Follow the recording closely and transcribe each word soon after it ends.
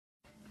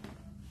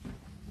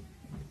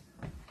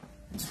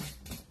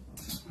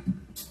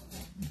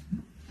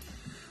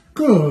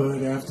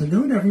Good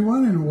afternoon,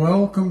 everyone, and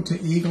welcome to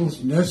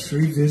Eagle's Nest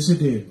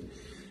Revisited.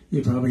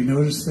 You probably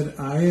noticed that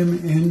I am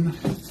in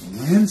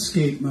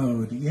landscape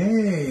mode.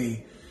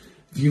 Yay!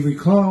 If you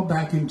recall,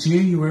 back in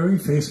January,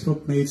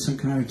 Facebook made some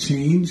kind of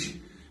change,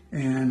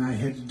 and I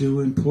had to do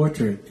in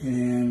portrait,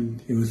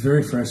 and it was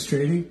very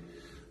frustrating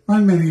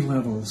on many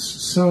levels.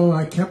 So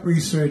I kept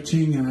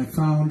researching, and I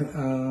found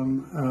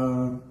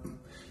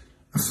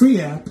a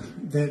free app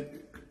that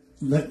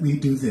let me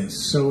do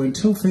this. So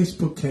until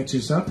Facebook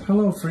catches up,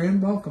 hello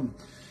Fran, welcome.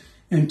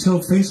 Until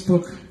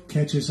Facebook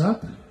catches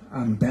up,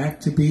 I'm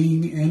back to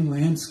being in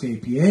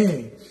landscape.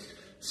 Yay!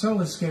 So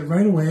let's get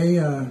right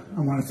away. I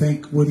want to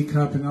thank Woody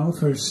Carpinello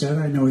for his set.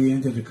 I know he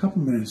ended a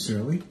couple minutes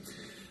early.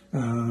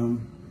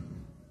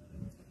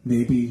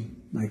 Maybe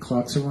my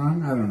clocks are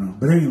wrong. I don't know.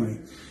 But anyway,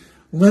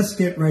 let's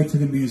get right to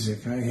the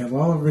music. I have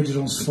all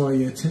originals for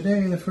you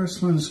today. The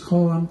first one is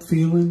called I'm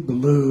Feeling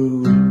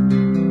Blue.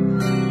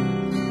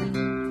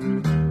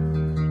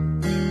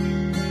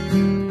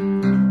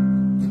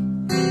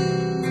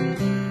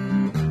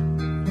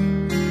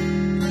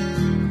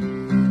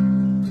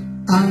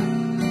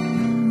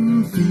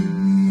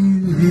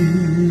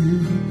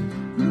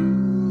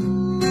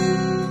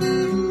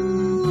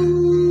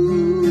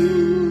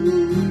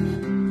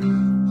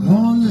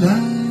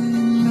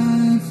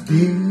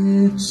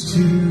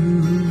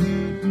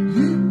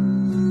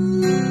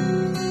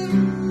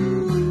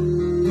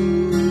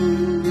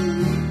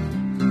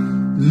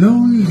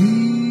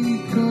 Lonely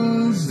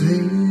 'cause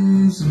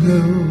there's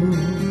no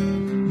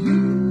you,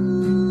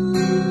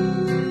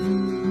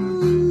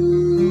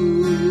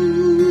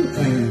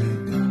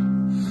 and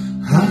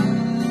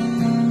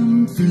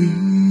I'm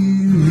feeling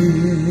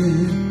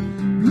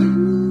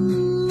blue.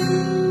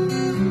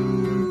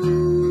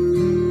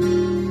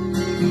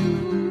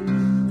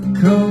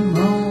 Come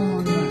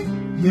on,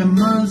 you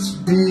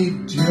must be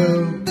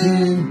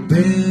joking,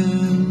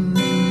 been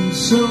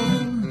so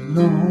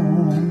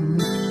long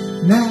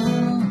now.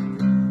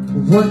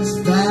 What's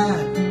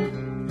that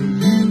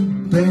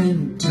you've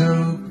been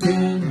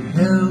token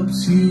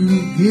helps you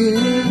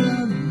get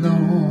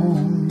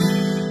along?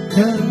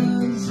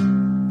 'Cause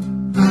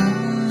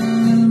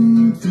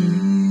I'm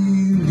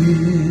feeling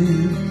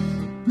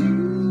blue.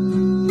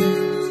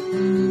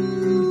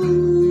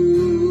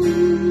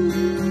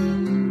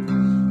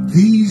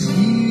 These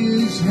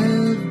years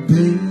have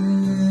been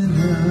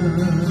a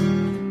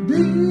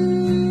bitch.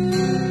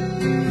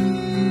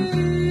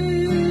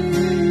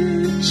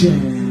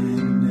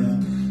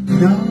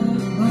 Not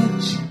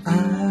much I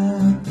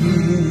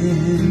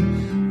can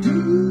do,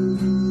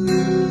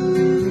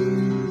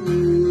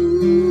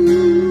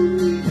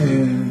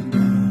 and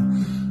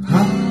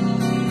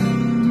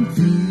I'm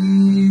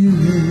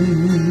feeling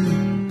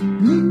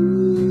blue.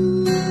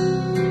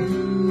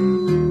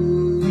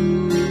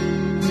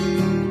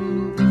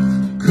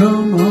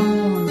 Come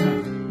on,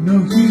 no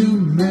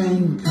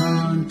human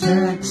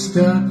contact,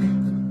 stuck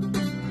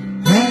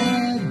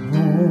at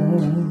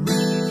home,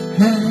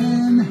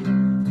 and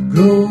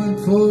going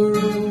for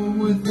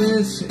with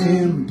this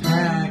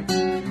impact,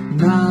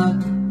 not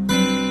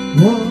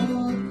what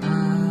I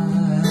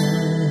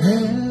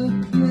had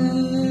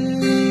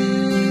planned.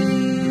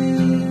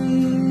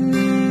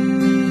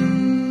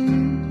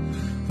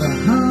 For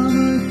how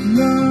much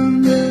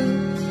longer?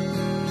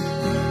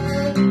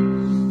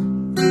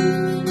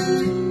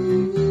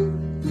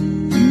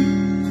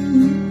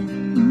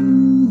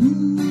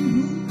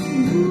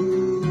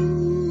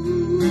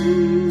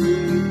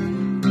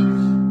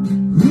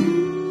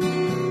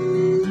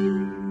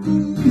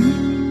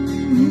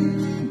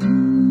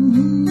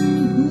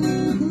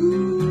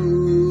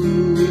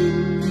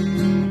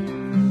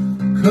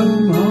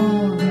 Come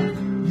on,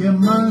 you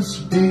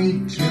must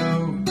be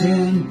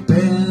joking,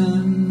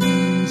 been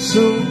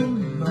so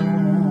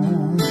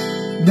long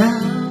now.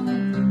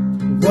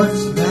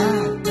 What's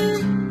that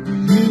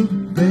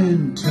you've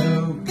been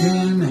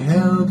token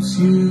helps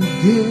you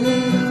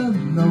get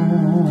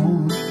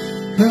along?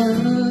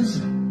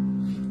 'Cause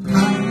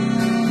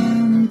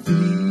I'm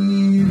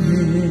feeling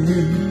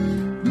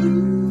blue.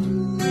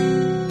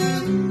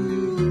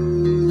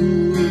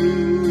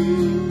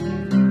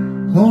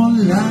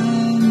 Online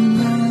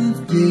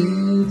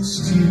gets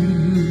to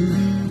you.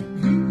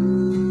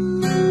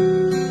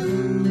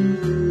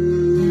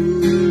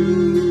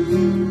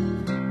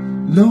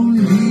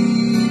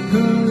 Lonely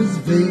 'cause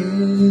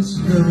there's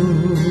no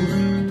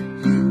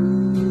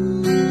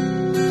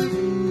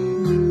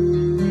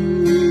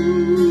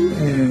you,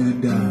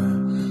 and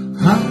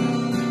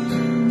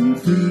I'm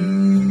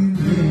feeling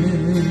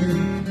blue.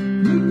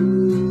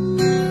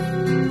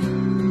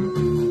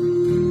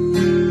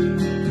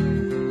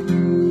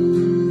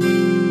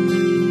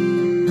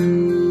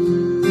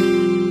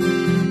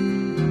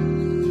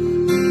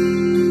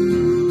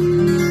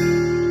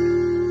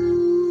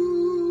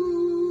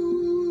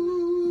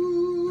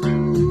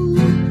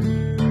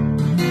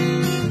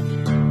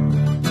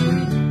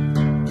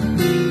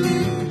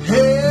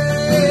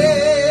 Hey,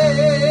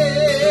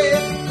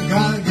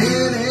 gotta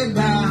get it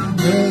down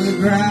to the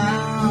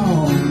ground.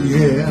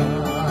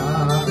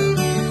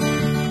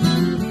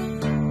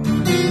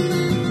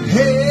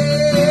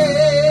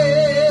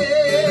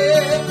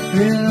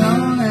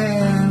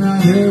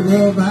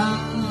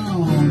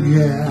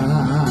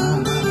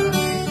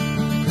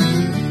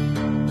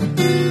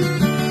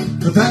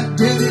 That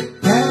did it,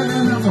 had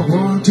enough of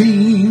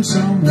quarantine.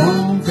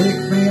 Someone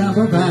picked me up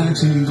a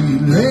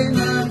vaccine. Late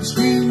night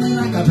screaming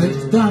like a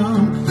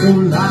victim, so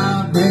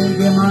loud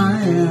making my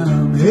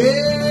anthem.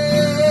 Hey,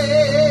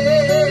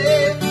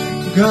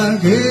 gotta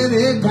get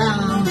it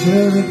down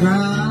to the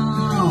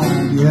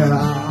ground,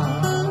 yeah.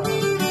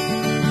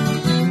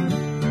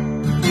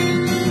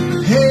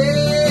 Hey,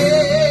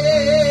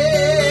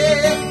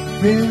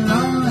 feel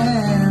lonely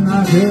and I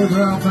feel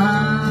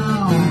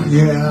profound,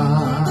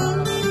 yeah.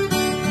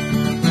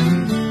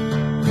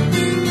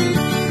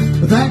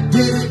 That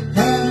did it,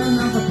 had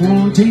enough of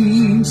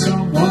quarantine.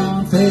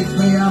 Someone faked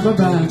me up a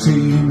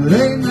vaccine.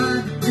 Late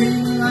night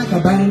dreaming like a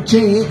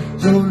banshee,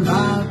 so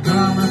loud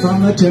coming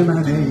from the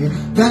chimney.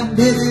 That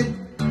did it.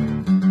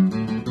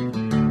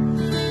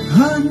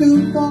 A new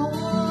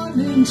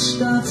morning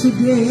starts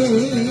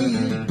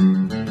again.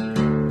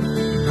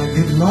 I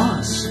get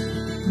lost.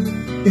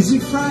 Is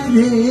it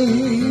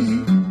Friday?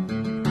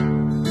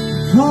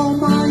 All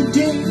my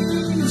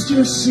days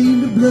just seem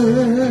to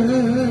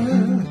blur.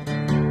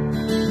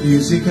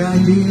 Music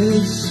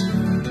ideas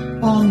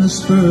on the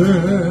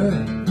spur,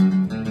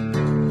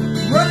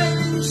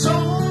 writing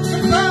songs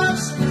about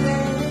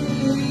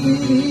today.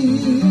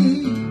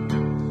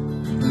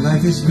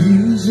 Life is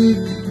music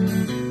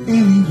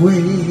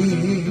anyway.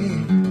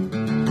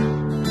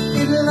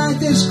 In like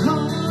this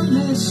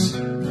calmness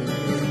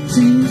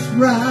seems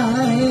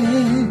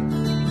right.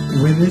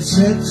 When it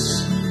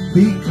sets,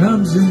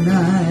 becomes a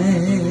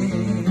night.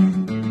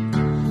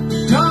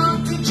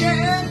 Dr.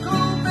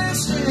 Jekyll,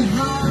 Mr.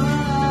 Hyde.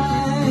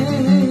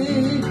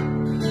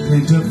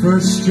 Plenty of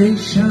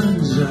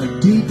frustrations are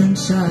deep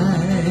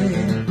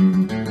inside.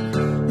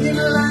 In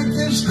like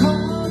this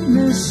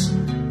calmness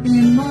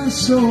in my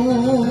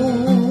soul.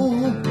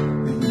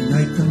 And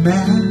like the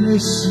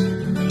madness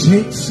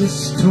takes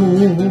its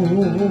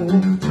toll.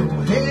 So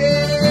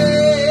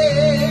hey,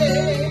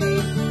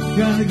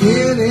 gonna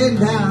get it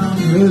down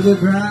to the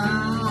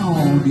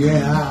ground,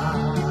 yeah.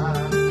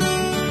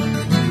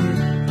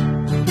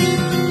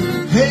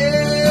 Hey,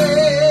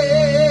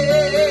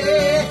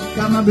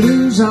 got my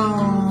blues on,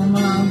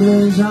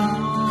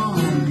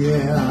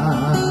 yeah.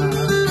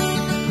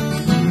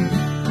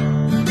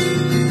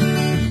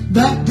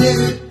 That did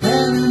it,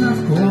 had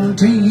enough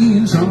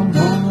quarantine.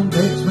 Someone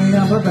takes me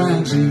up a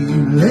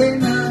vaccine. Late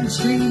night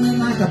screaming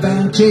like a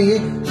banshee,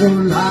 so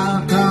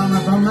loud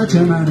coming from the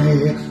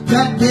chimney.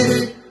 That did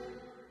it.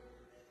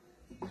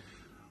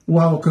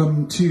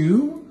 Welcome to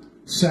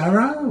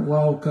Sarah,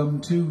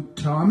 welcome to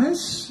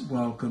Thomas,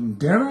 welcome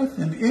Dareth,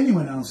 and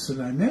anyone else that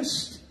I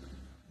missed.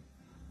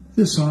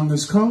 This song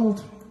is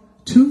called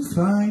To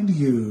Find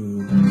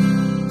You.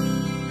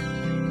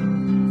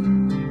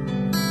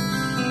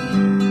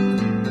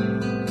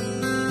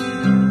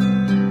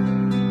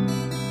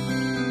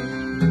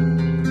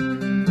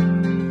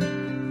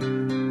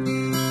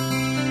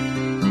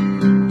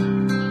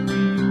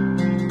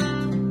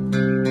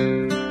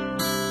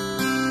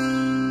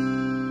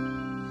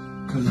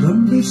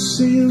 Columbus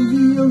sailed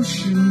the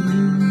ocean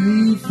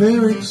blue,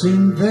 Ferrets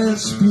in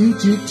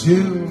Vespucci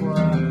too,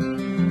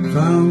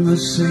 found the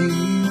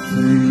same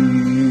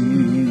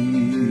thing.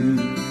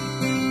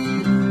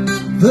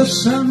 The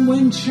sun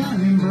went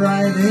shining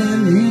bright,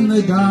 and in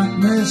the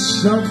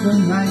darkness of the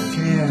night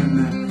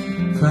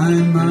can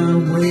find my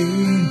way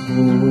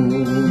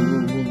home.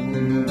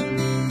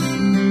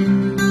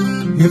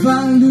 If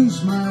I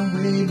lose my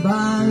way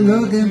by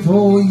looking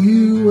for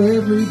you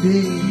every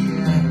day,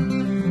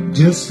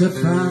 just to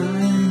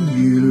find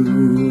you,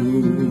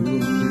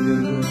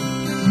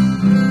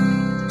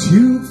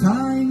 to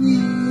find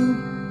you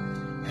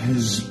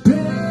has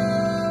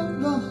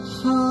been the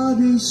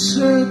hardest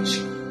search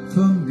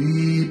for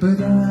me,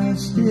 but I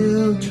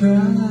still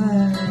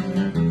try.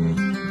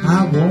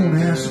 I won't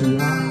ask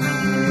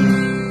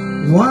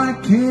why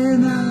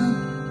can't I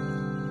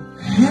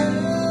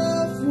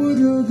have what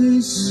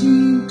others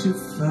seem to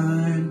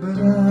find, but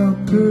I'll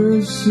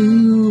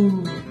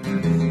pursue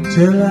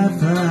till I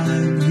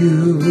find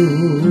you.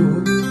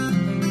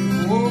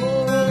 Oh,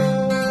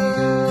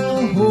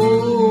 oh,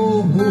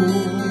 oh.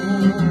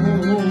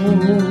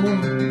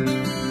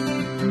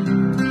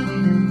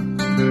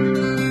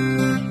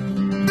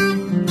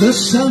 The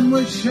sun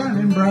was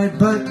shining bright,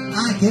 but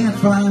I can't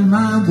find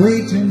my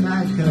way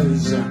tonight,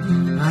 'cause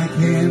I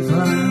can't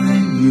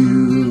find you.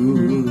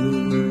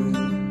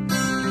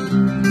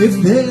 If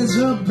there's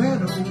a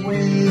better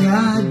way,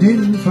 I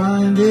didn't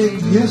find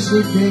it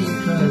yesterday,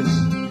 'cause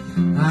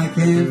I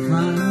can't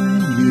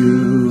find you.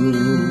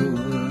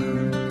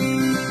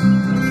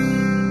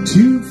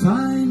 To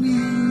find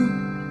you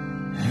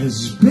has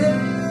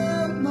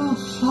been the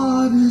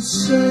hardest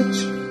search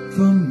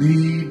for me,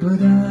 but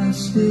I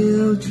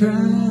still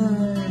try.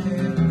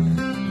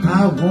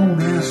 I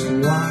won't ask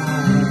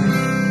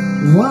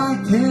why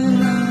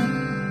can't I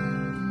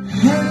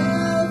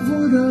have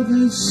what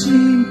others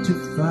seem to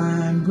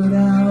find, but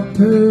I'll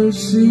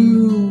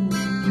pursue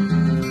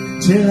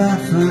till I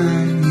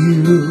find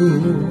you.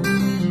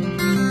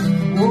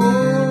 Oh,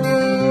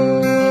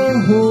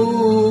 oh,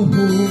 oh,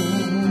 oh.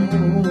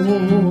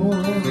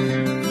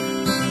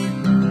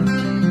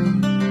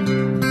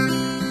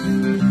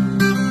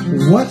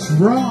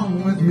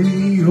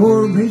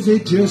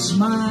 it just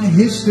my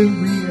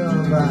history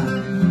of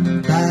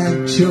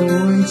bad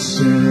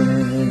choices?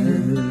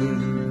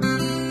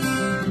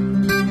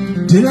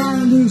 Did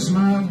I lose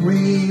my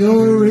way,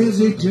 or is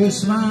it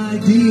just my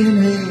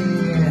DNA?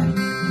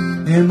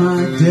 Am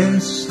I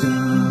destined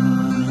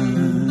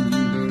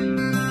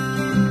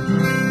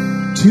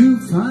to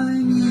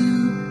find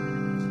you?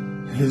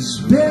 Has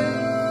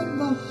been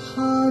the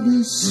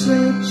hardest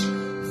search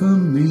for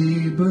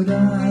me, but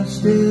I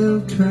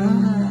still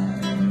try.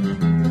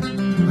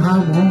 I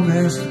won't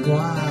ask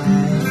why.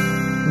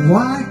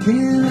 Why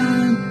can't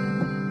I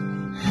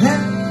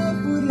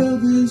have what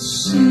others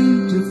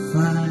seem to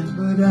find?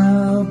 But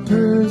I'll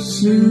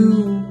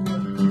pursue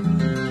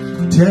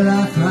till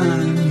I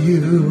find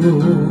you.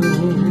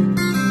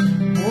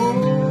 Oh,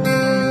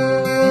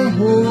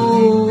 oh, oh, oh.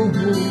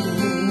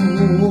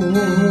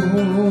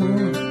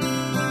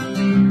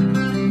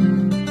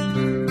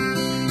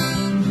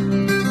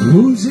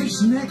 Who's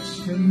this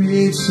next to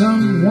me?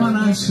 Someone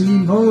I see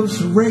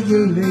most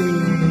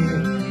regularly.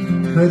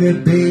 Could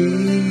it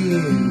be?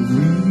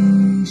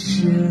 We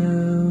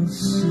shall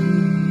see.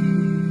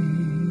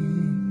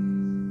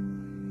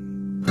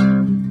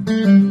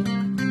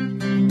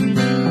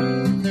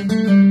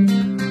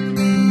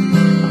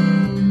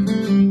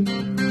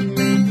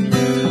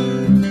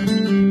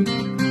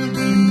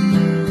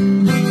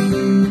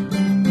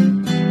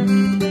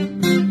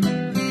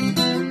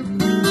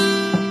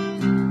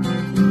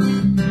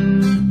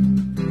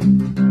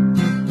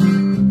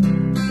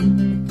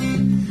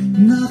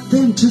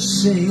 Nothing to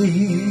say,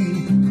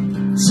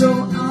 so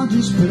I'll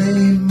just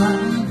play my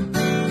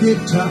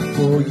guitar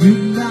for you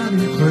loud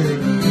and clear.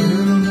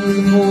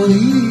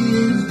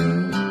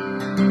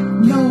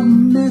 No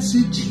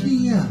message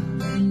here,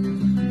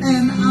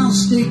 and I'll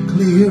stay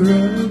clear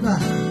of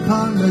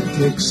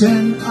politics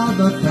and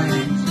other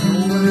things.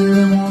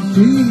 Nobody wants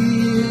to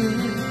hear.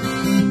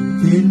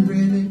 Getting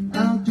ready,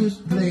 I'll just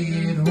play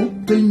it,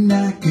 hoping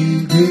I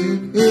can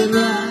get it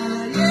right.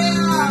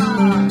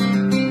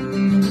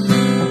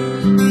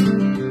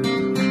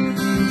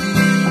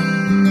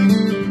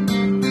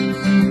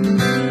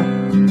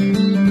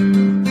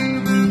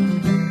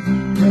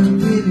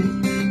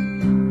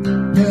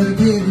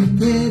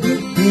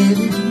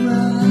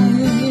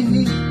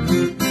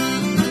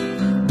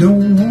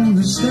 Don't want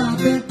to stop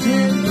it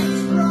till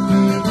it's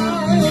right.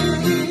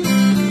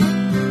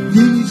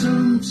 Give me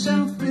some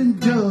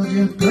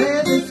self-indulgence,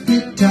 play this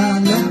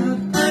guitar loud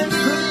and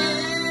clear.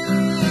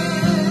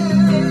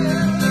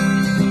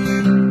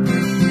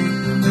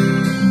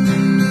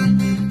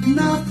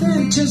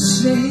 Nothing to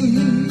say,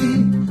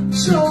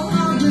 so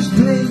I'll just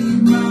play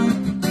my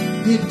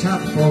guitar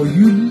for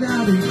you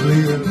loud and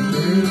clear.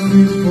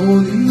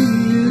 For the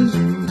years,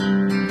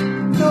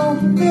 no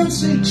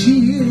message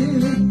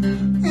here,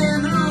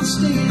 and I'll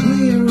stay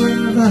clear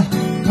of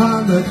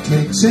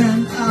politics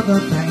and other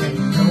things.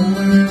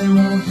 Nobody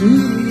wants to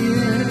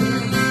hear.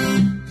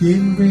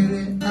 Getting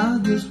ready, I'll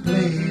just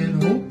play it,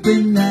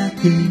 hoping I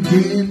can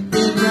get it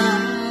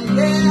right.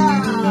 Yeah.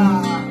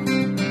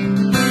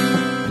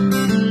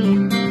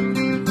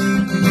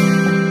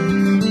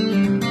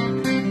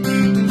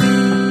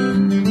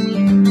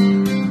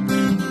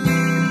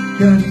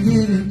 Gotta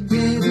get it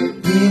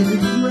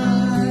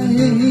right.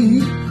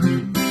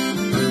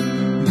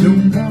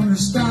 Don't wanna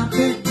stop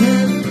it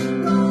till it's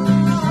right.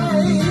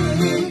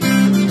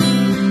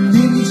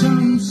 Give me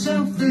some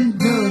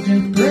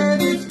self-indulgence, play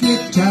this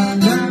guitar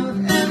loud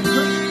and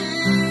clear.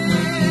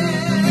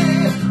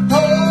 Oh.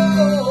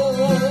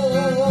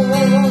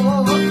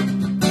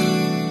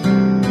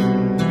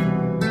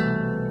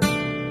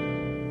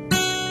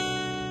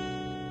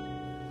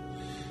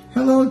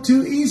 Hello to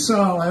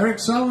Esau, Eric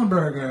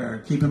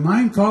Sullenberger. Keep in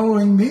mind,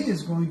 following me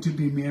is going to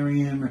be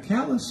Marianne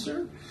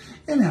McAllister.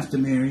 And after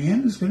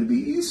Marianne is going to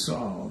be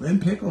Esau. Then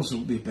Pickles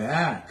will be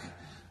back.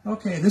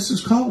 Okay, this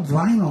is called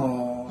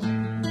Vinyl.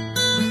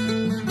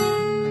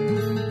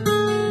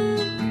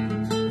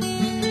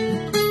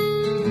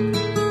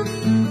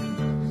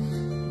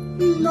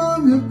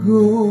 Long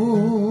ago,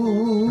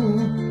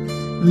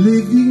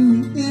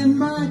 living in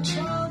my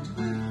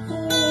childhood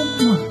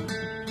home,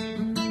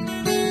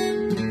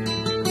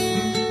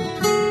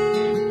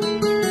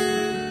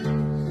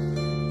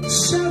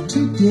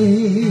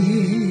 Saturday,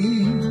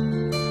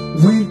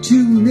 went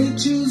to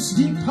Mitch's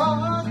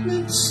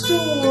department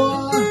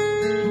store.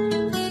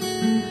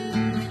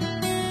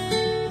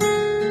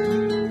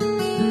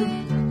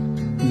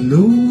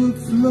 Lower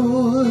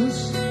floors,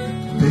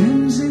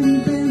 bins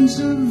and bins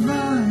of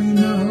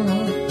vinyl.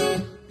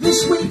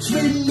 This week's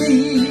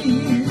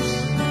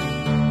release,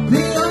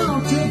 the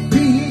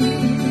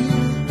altarpiece.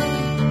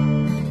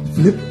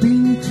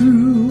 Flipping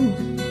through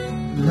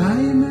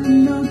liner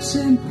notes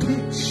and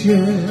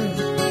pictures.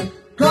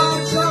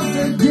 Gods of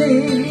the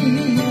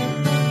day,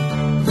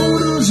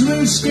 photos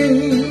risque.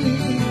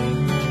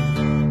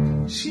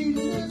 She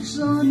lives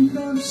on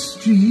Love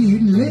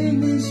Street,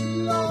 ladies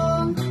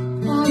long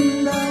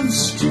on Love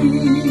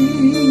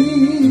Street.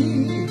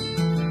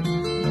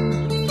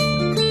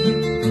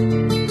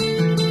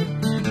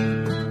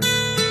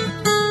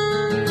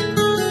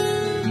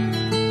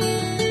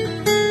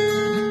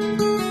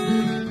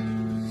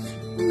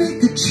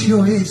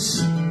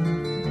 voice,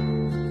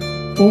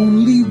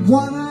 only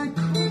one I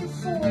could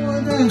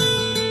afford.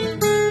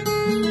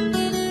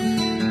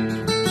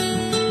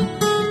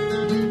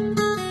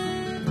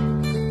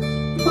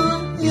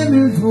 My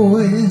inner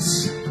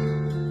voice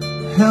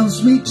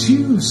helps me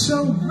choose,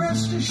 so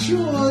rest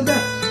assured.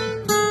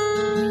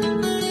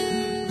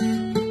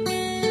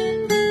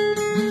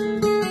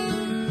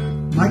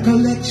 My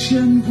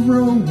collection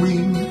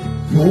growing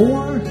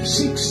for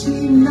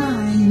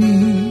 69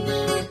 each.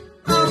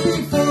 I'll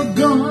be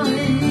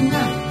foregoing,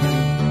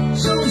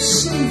 so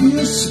save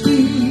your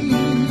speech.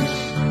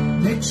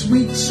 Next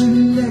week's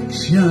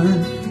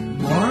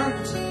election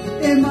marked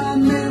in my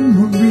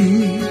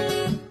memory.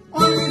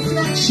 On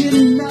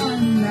reflection,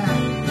 none,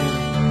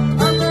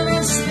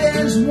 unless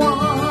there's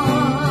one.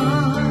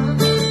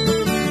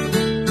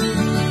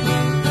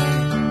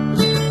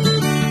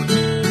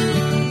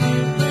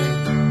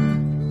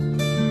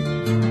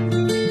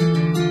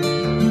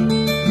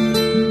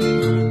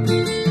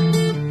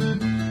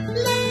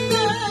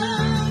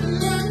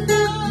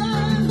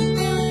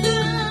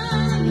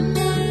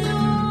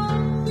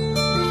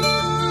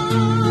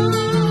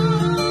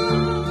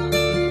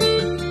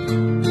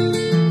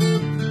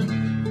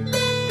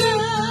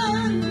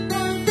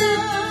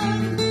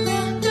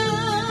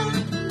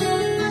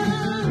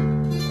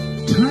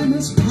 Time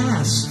has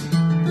passed,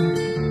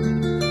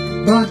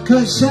 but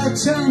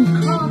cassettes and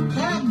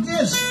compact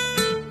discs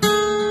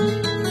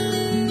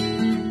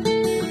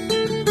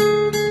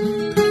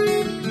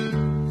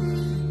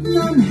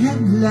none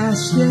have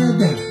lasted.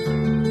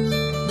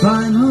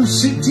 Vinyl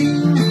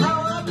sitting,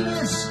 how I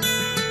miss.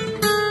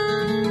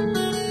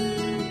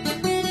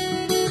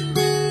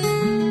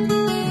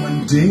 One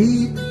day,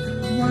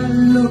 while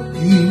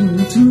looking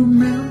through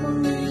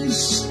memories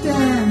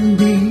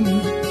standing,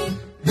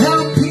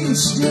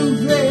 still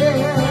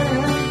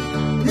there,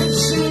 it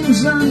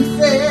seems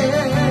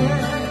unfair.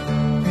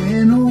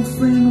 An old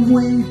friend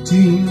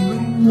waiting, the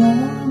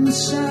warm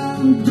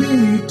sound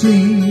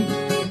beating,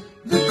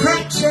 the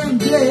cracks and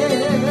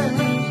glare,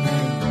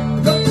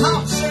 the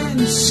pops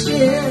and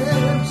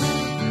scares,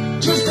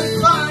 just a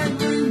fine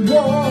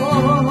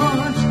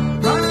reward.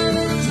 Right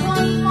is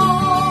one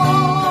more.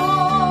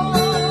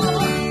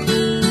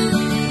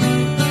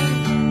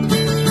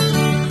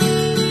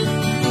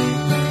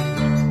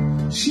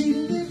 She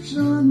lives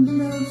on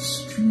Love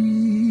Street.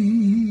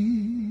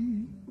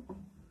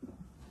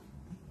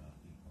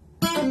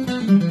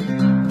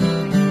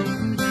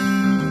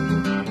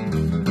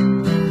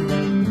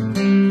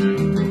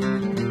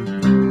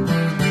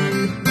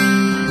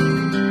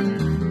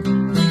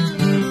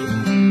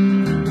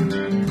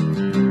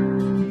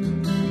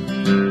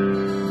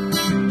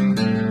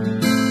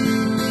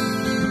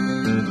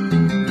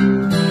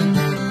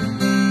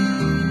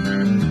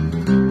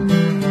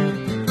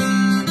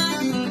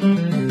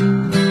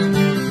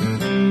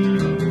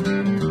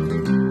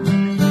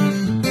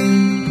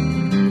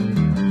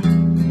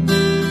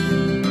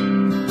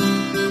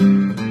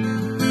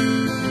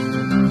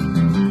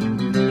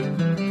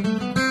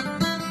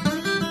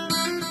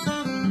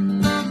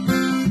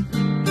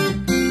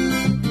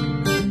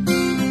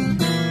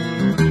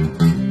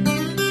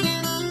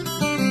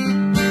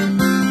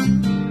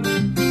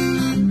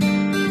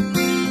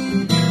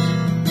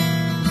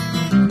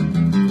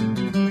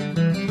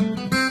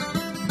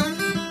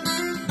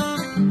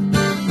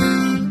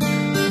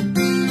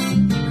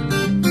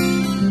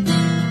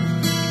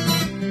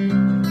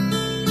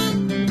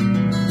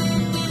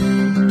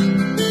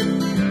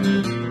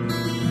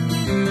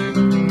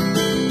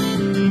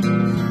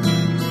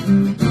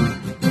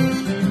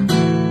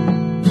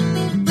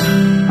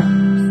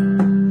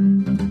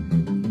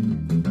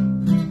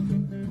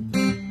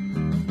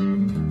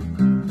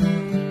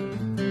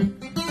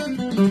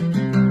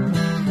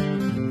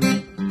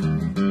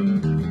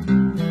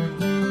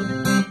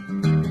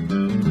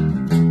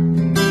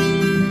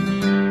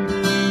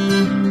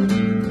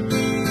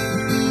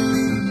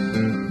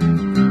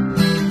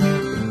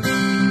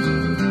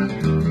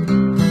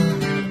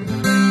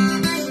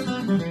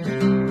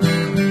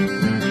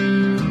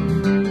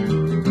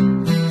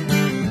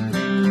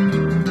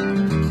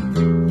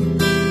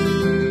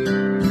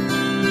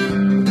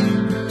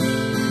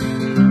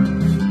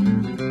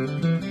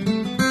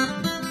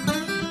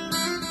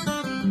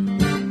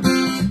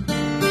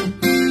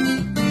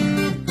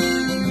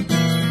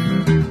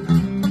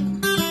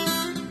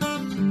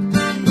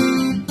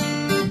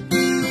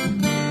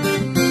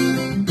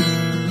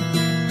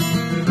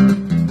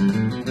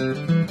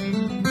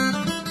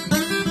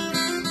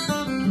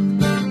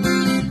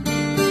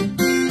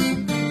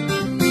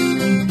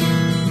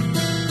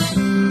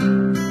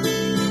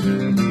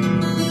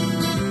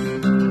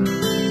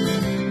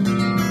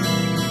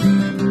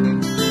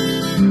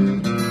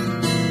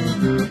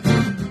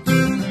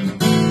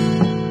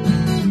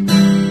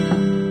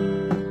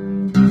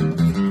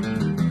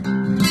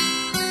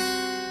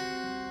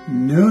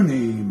 No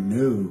name,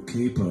 no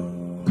capo.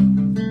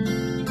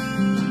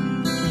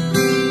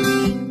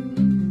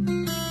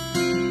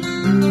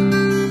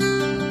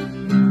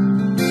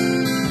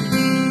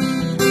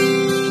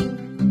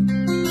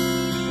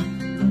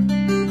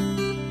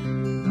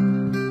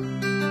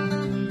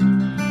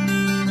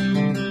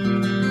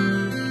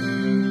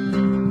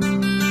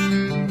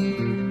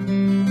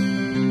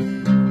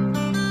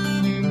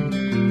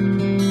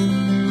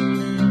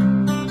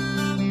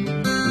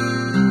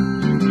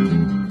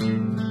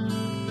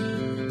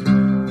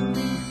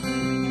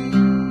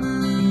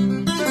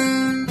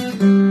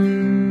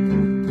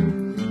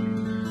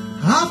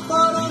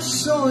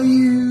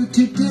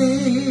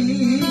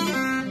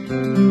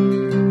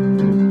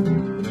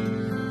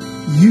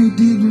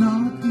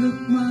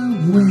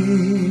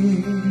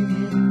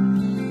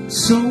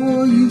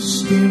 Saw you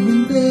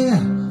staring there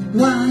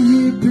while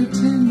you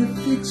pretend to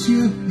fix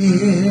your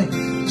hair.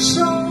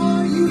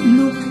 Saw you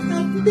look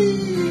at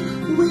me,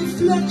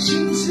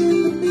 reflections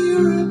in the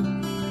mirror.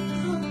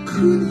 How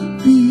could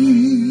it be?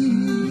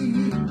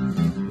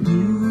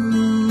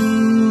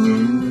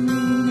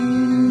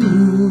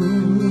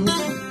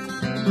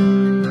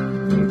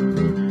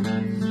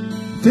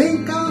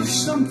 Think of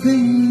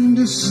something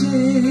to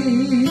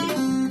say,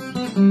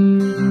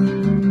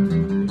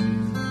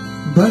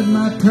 but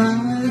my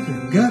pride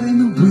got in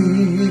the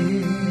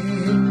way.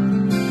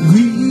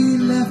 We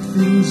left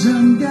things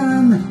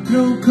undone,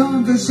 no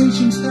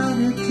conversation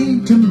started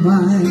came to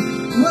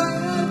mind.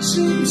 Words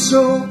seemed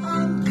so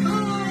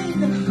unkind,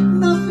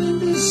 nothing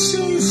to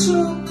say,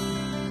 so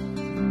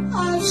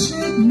I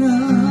said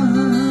none.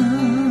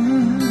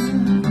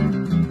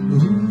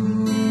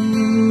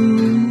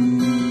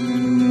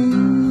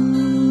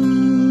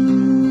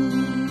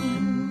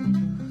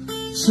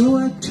 So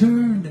I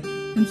turned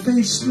and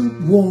faced the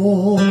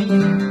wall.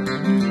 Pen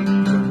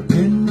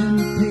and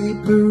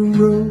paper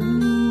wrote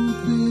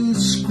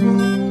this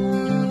scroll.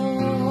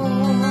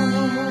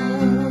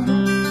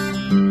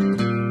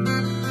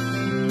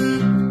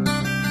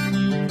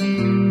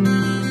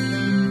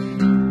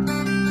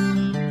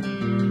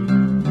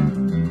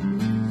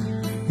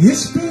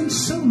 It's been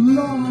so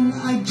long,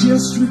 I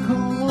just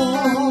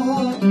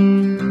recall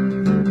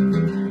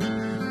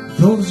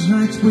those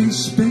nights we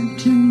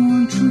spent in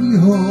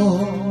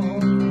Montreal.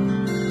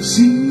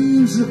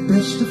 Seems the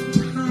best of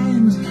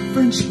times,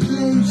 French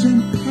plays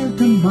and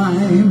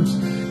pantomimes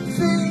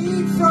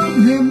fade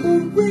from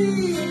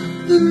memory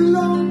the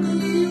longer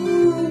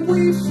you're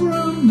away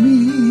from me.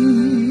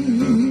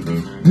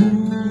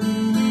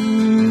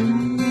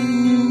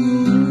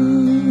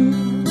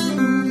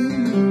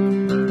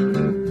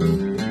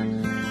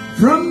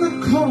 From the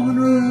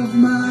corner of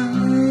my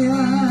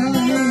eye,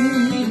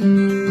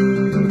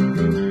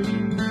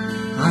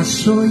 I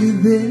saw you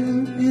there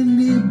and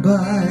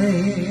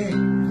nearby.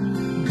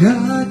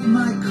 Got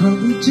my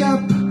courage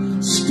up,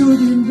 stood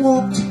and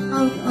walked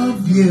out of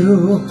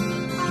view.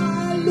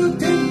 I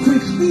looked and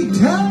quickly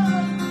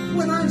turned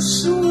when I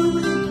saw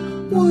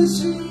it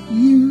wasn't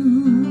you.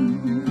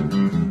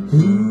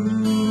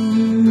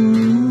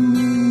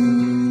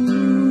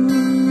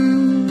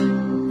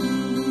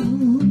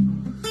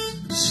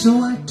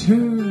 So I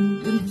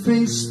turned and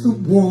faced the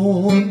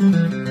wall.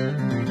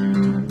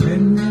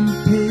 Pen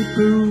and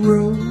paper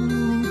wrote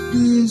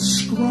this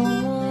scroll.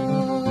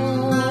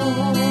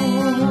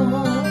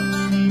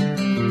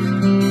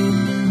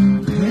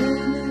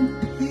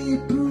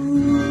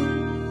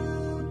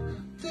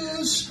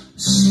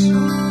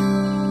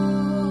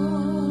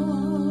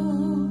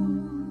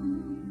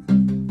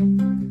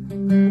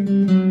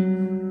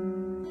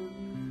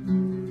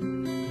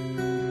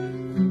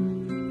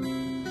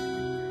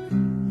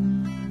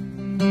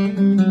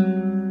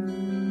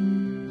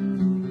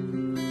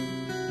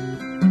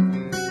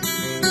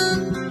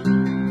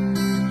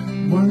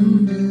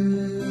 Wonder,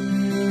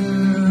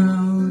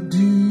 how do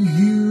you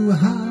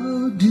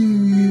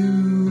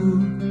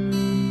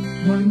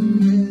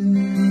wonder,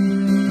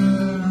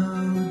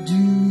 how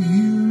do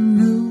you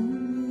know?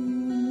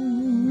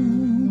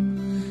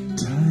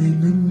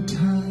 Time and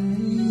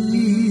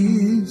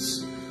tides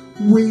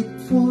wait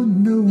for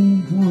no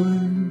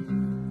one,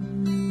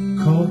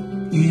 caught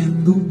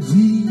in the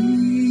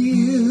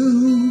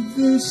wheel,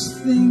 this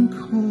thing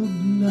called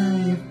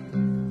life.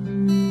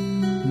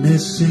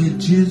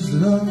 Messages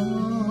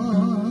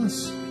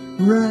lost,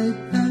 write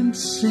and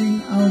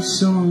sing our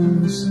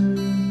songs,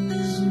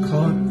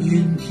 caught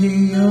in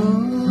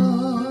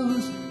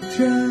chaos,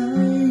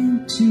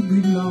 trying to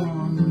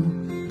belong.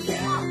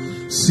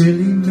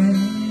 Silly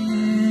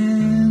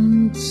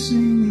man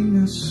singing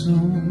a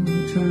song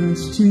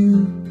tries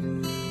to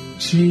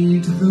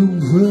change the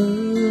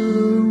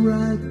world,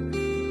 right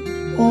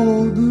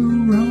all the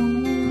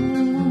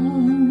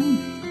wrong,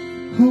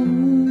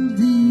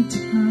 holding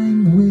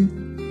time with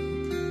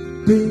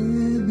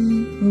barely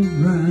a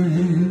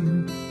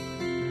rhyme,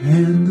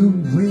 and the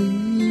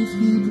wave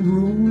keep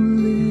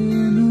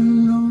rolling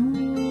along.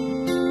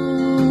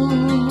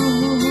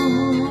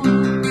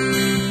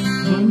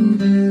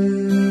 Wonder,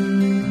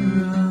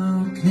 how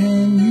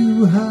can you,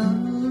 how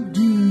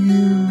do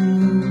you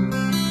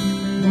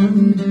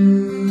wonder,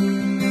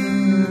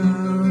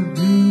 how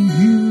do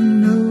you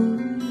know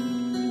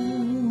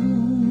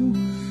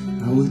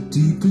our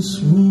deepest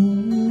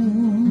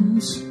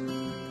wounds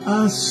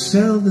are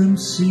seldom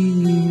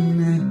seen?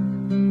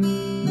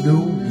 No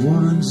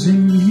one's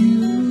in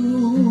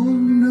you,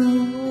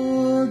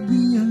 nor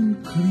the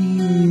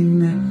unclean.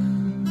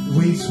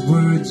 Waste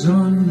words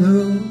on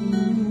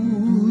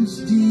those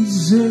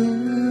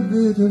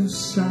deserved of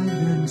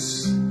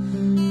silence.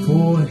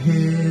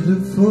 Forehead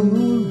of a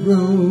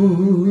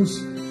rose,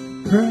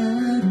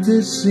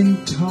 practicing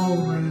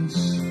tolerance.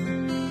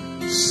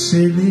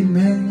 Silly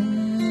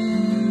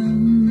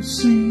man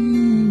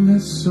singing a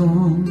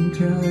song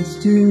tries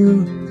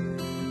to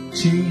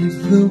change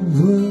the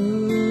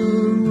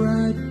world,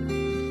 right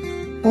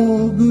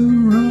all the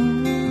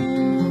wrong.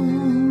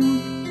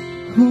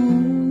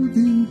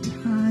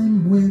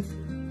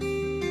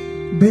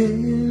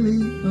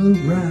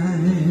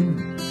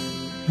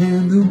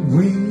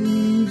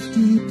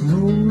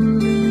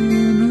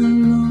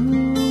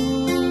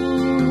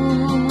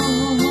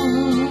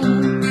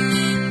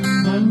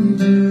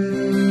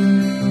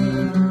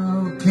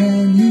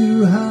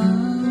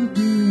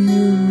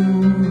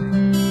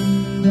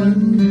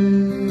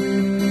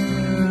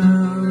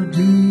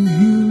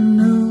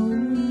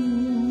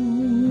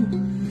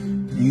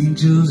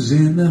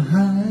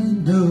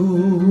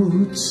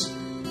 notes,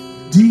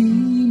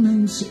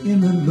 demons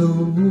in a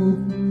low,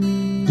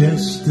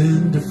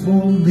 destined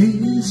for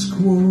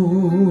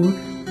misquote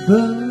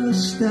the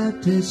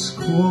status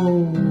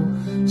quo.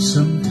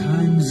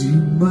 Sometimes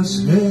you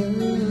must hurt,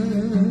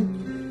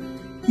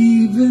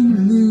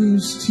 even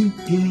lose to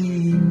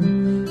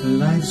gain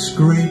life's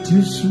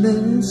greatest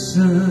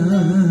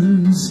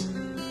lessons.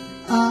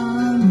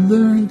 I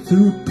learned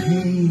through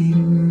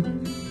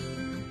pain,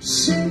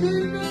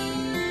 singing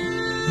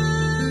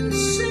and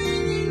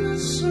singing a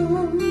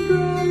song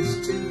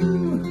tries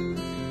to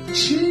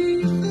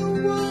change the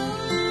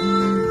world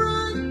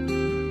right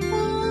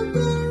on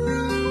the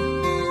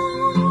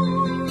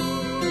road.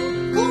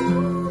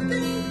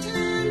 Holding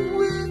tight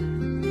with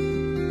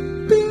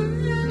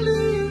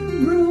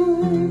Billy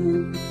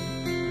Road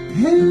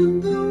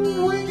and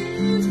the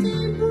waves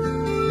keep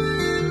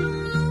rolling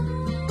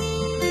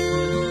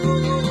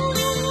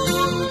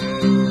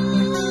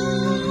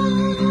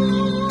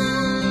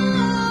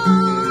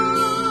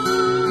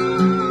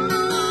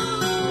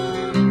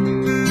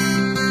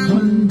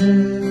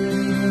Wonder,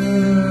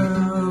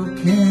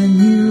 can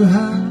you,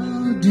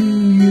 how do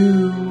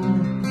you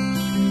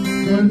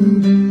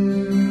wonder,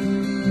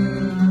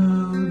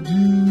 do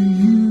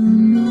you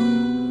know?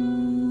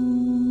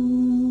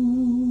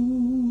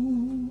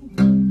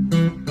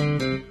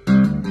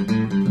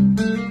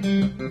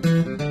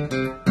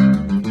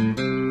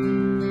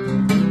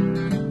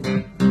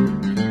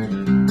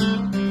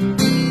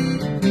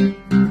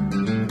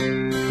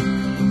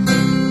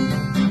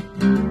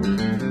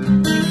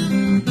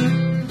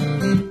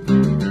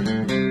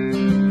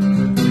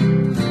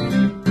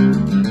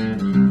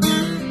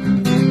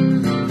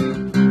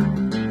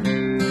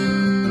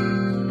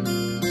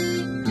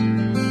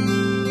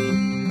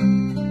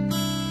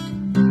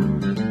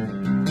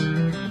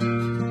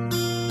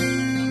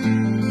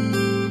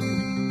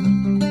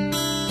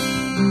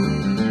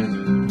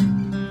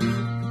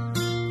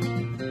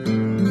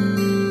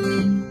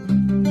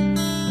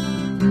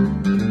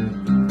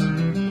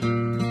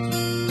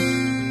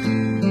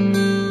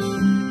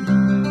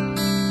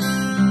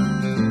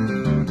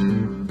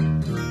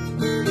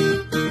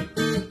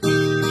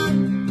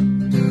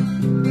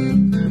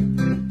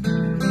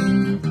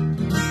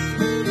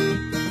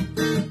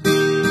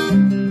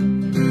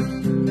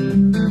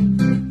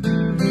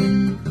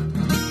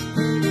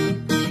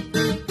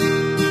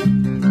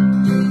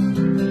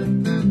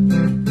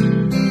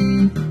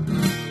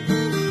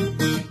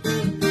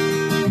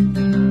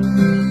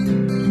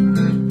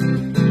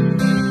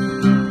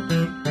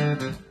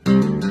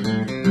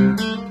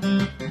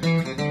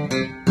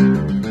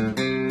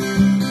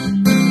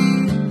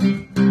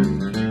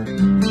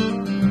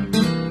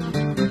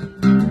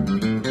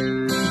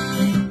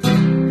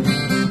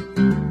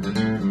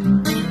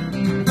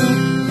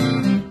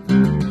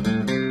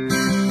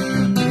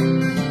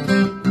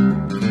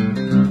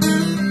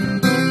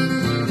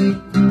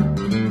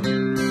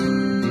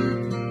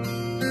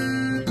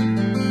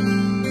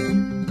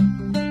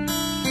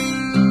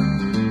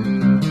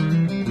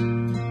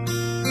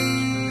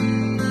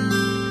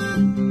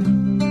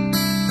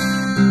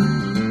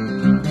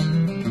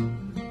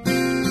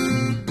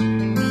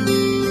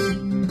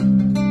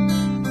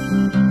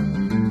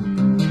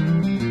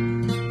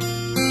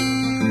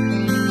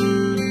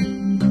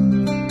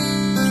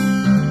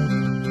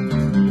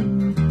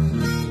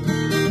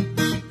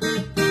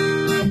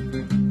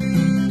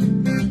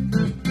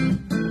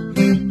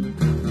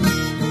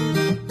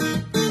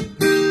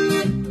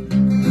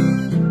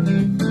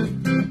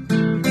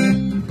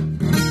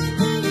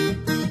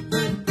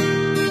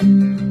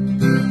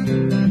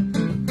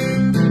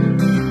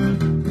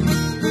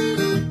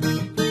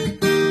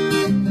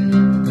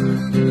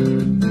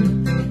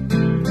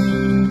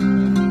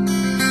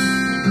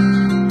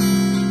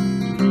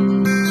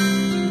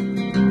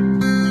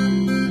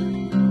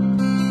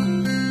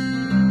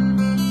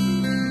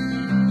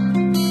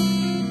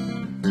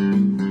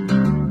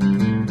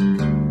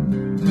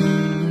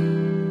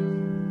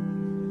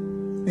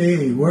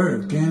 Hey,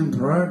 work in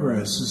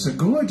progress. It's a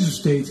gorgeous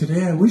day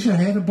today. I wish I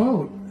had a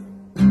boat.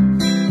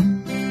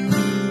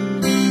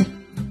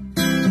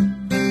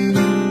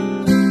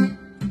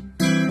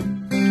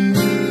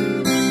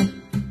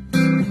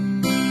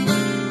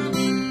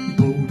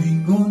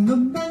 Boating on the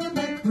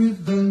Merrimack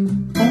River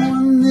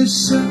on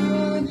this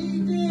sunny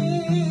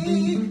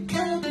day.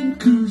 Cabin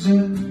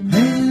cruiser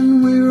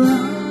and we're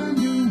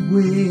on your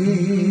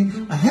way.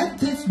 I had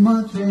this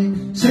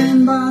muttering,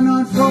 sandbar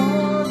not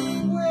far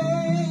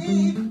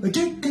away. A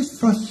Jake is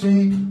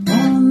fussing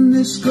on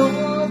this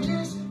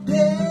gorgeous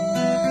day.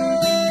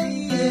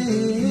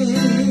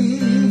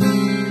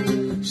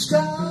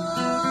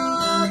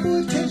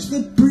 Starboard catch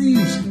the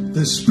breeze,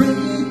 the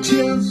spring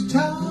chills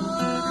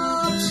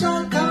top.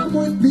 So come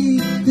with me,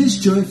 this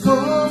joy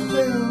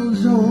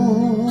fulfills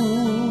all.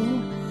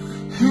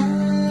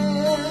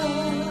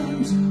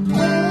 Hands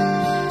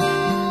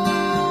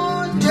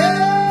on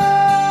deck,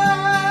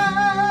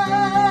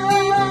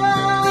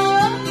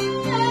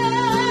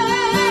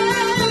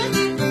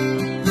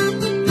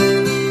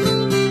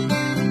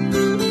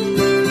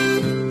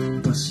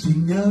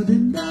 busting out a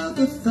night.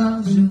 worth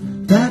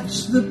 1,000,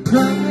 that's the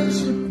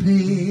price to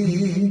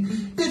pay.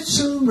 It's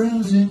so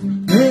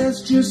rousing,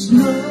 there's just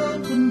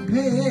no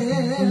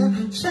compare.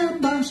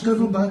 Stand by,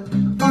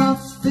 scuttlebutt,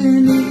 off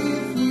and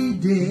if we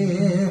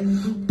dare.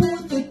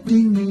 Board the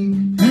dinghy,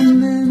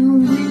 and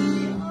then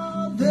we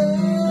are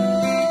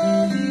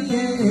there.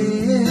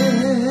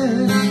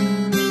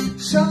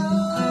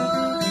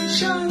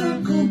 Sunshine,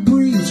 a cool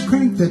breeze,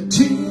 crank the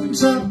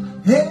tunes up.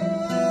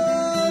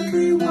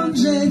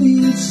 Everyone's at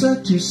ease,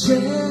 such a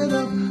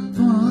set-up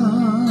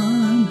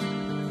fun.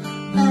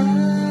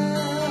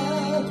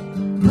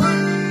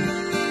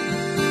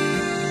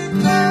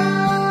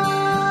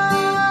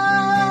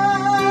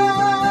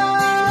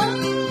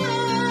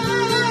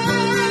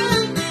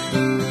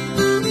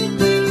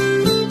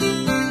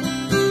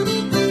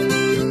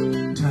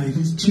 Tide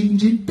is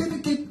changing, better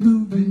get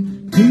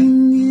moving.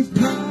 Thing you've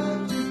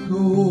got to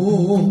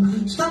go.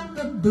 Stop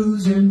the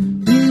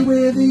boozing,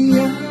 beware the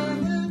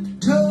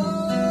undertow.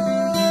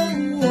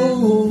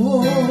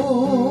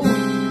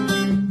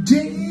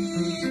 Day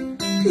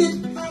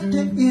it had to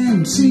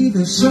end, see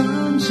the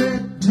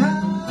sunset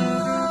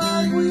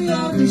tide. We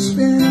ought to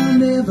spend, I'll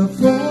never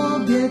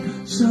forget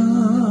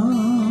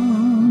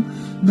summer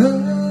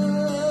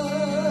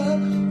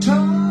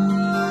time.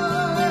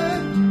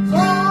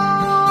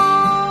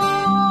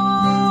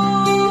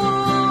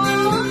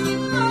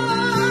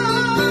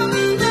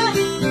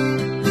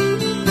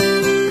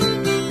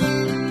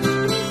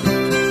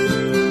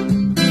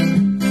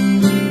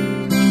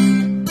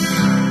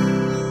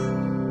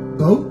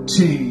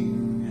 Boating.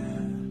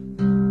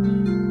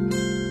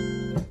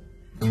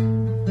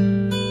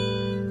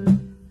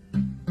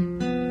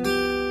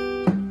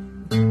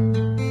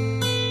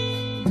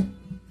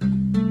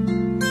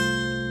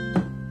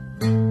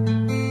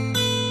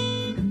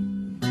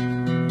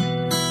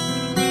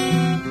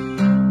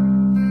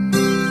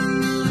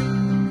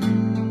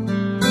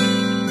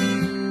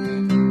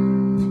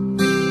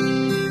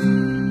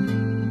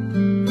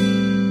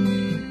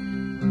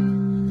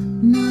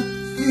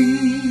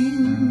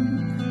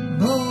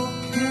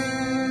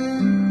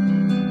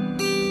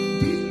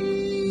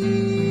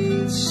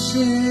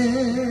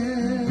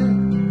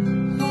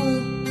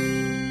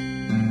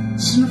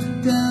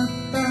 Snuffed out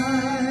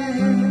by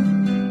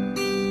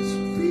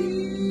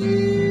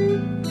fear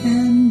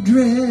and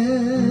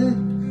dread,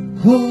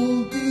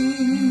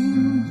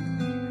 holding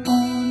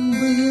on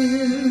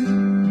with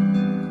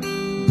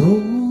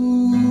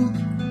both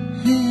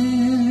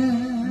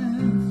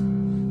hands,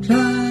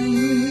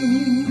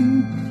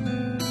 trying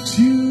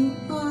to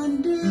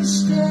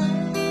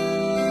understand,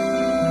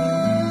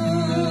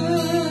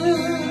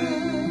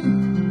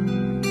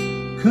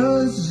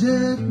 'cause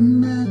it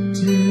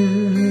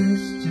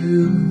matters to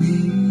me.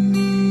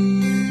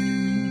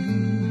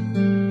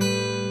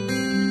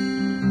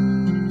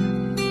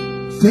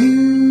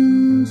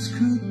 Things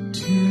could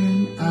turn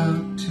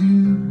out to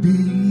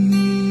be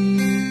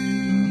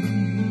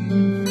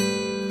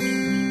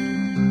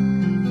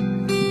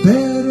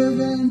better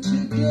than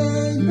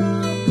today,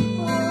 not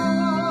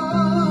pause.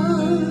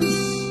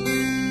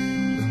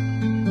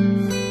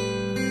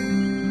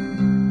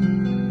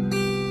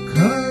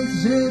 'Cause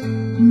it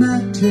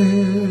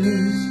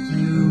matters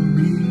to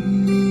me.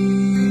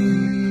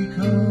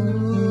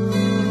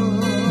 'Cause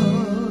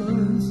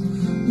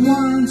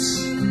once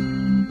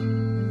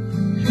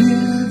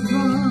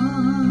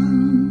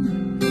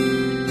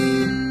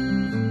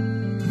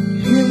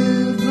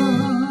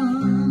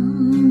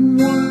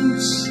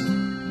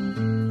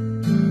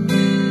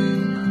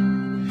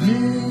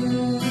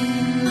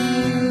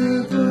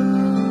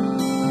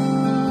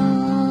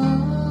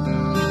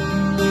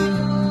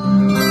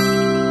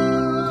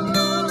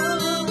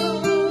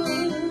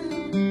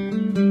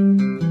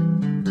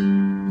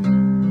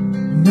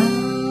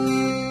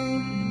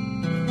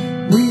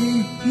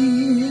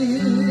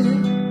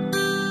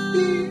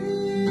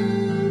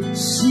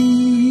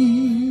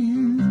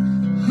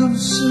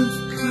house of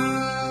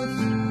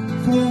cards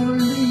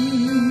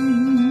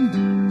falling,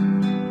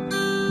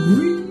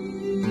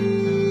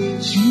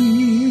 reaching,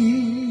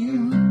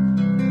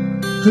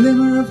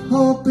 glimmer of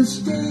hope as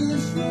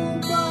days roll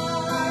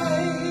by,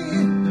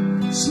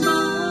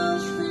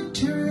 smiles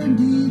returned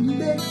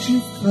electrified,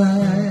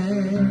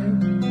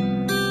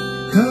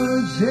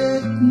 'cause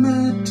it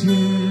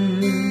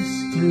matters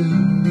to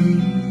me.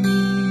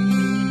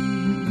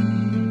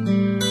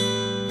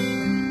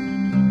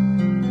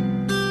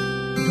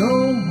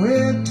 Though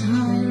we're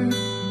tired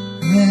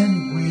and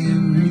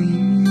weary,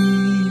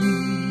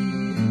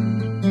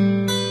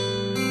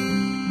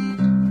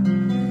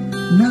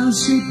 now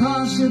see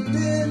possibilities,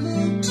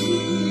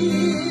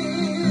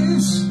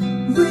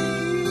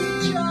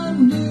 reach a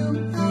new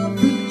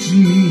RPG.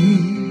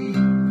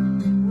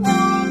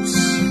 Once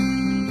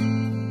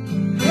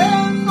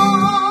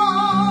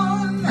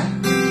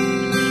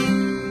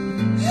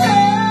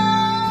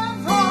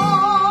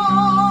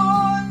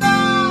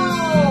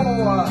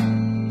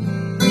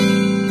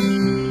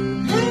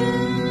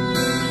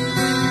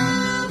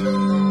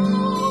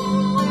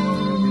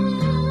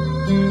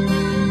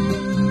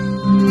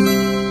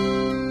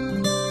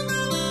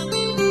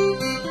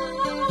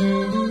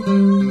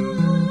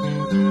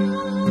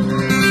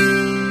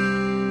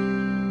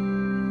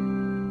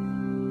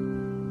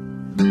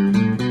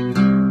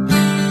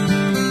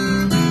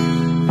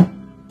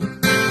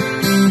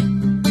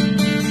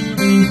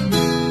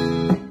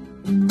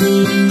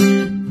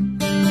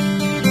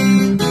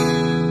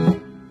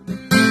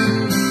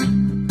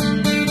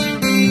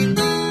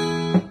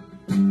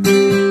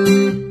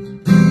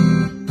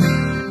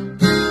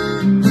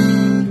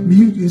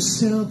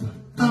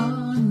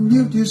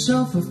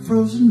yourself a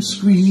frozen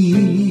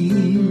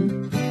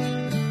screen.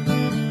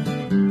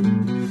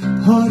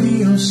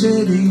 Audio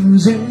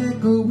settings,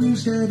 echoing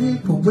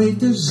static, await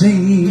the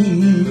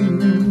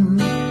zing.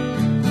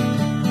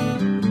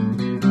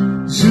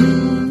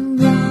 Zoom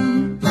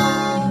down,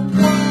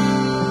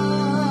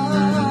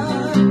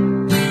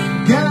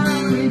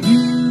 guide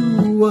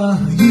you,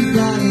 you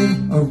got it,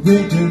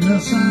 original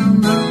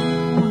sound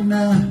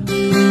on.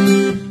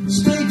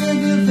 Speaker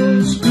to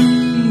full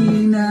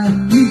screen,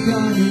 you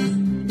got it,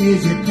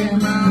 is your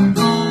camera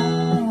on?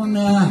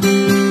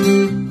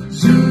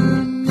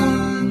 Zoom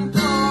down,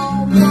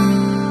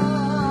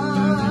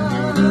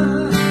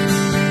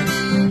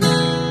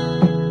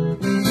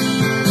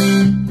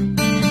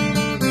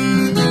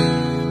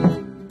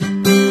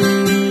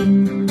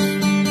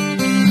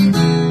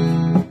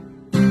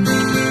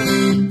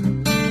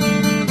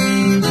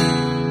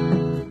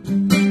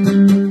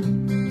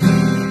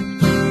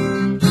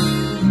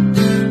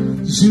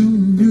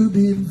 Zoom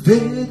newbie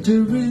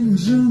veteran,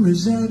 Zoom,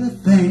 is that a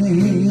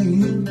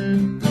thing?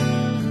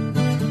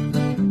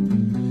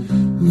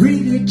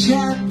 Read a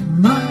chat,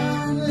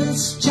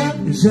 mindless chat,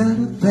 is that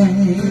a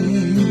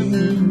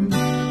thing?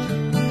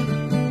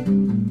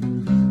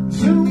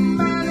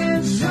 Zoom out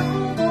and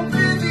Zoom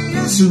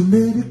oblivious, Zoom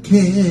etiquette.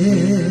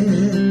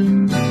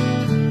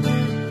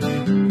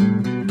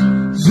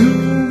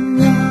 Zoom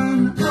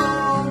one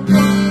on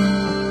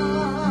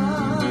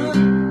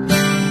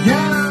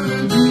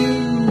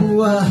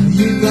one,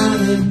 you got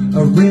it,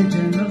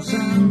 original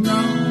sound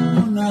on.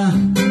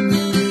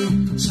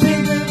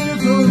 Speaker to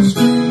full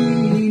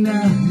screen,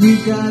 you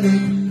got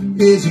it,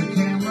 is your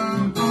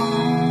camera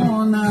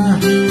on?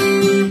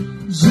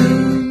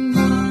 Zoom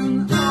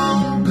on.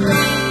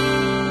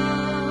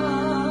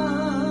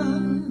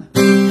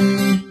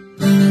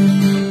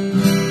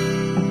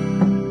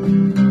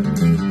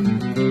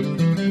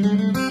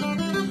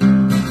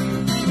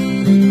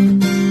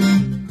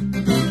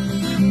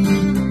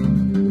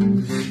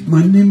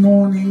 Monday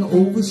morning,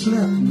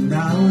 overslept,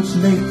 now it's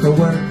late for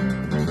work.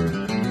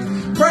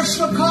 Fresh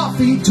for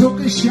coffee, took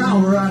a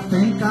shower, I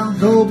think I'll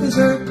go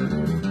berserk.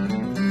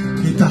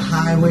 Hit the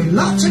highway,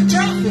 lots of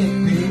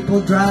traffic, people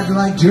drive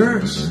like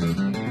jerks.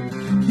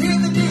 Hear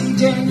the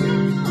DJ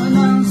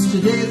announce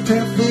today's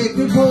traffic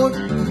report.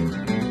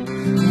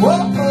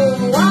 Whoa,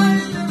 why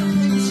is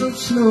everything so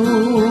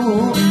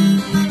slow?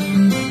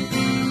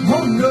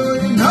 Oh no,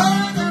 you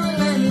never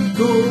let it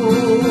go.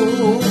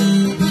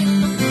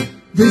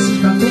 This is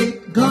my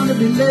fate, gonna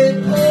be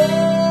late. Oh.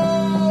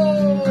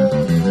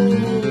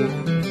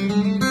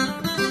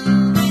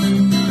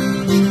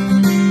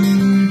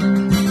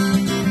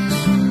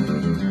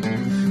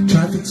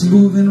 Traffic's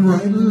moving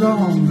right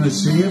along, a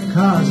sea of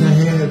cars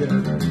ahead.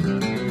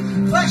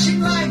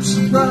 Flashing lights,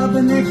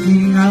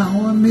 rubbernecking,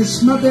 now I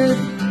miss my bed.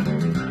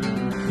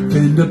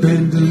 Fender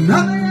bend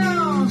another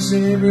ounce,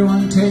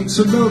 everyone takes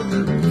a look.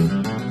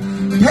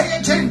 Pay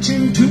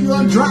attention to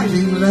your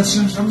driving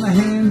lessons from the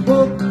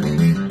handbook.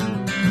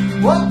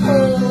 Whoa,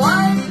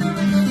 why is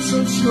everything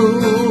so slow?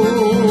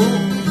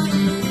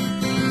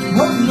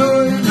 Oh no,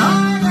 you're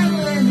not gonna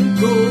let it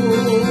go.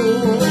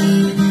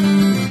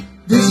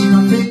 This is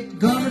my fate,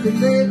 gonna be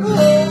late. Oh,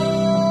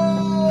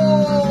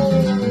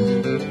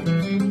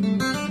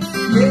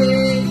 yeah,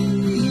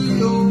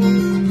 oh,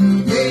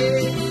 yeah,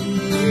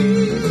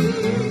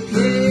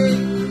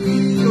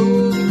 yeah,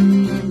 oh,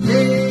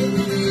 yeah.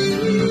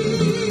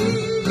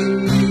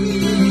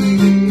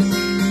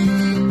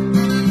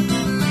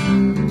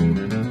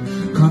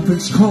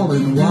 Conference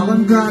calling while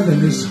I'm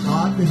driving, it's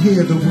hard to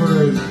hear the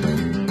word.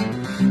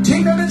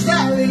 Tingling and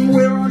dialing,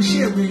 we're on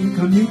sharing,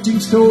 commuting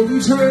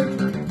stories heard.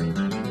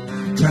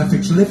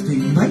 Traffic's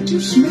lifting, might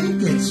just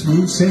make it,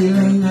 smooth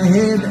sailing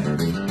ahead.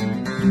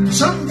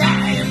 Some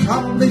guy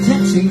probably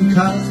texting,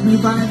 cause me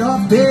right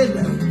off bed.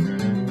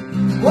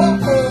 Whoa,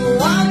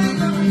 why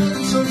is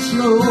everything so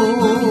slow?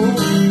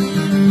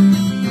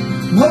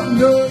 Oh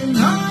no, you're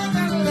not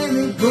gonna let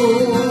it go.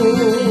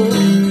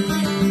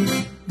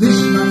 This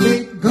is my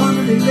fate,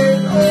 gonna be late.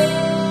 Oh,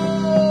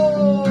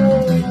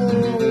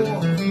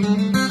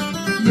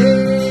 yeah,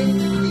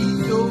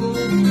 oh,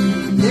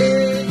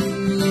 yeah,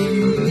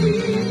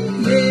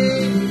 yeah,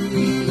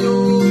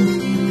 oh,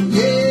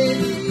 yeah.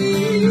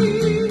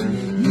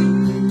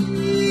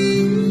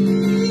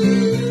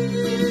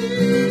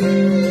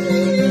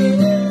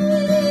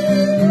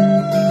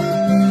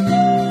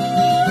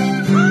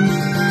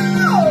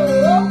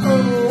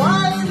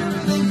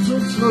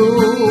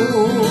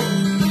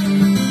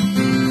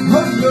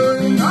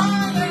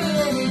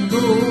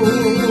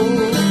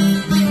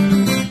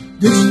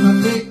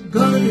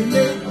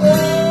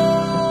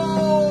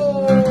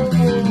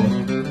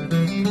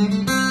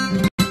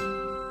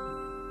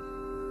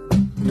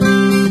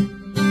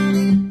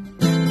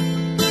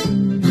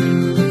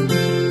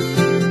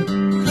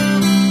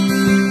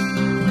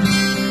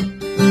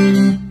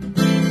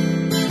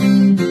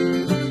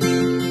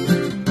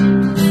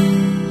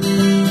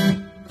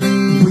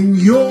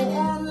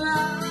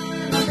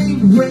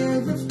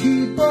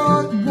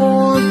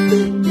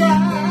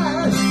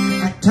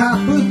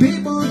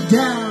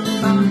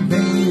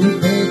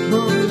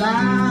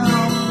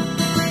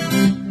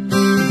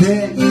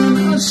 They're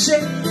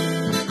innocent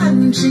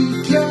and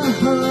secure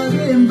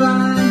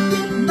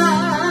environment.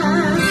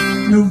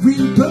 No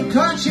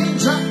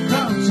repercussions or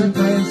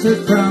consequences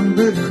from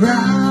the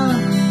crowd.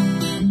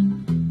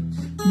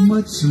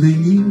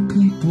 Mudslinging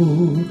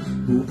people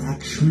who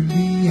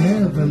actually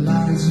have a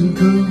lives and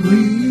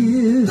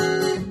careers.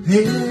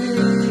 Hey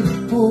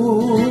ho,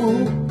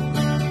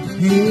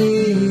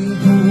 hey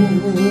ho,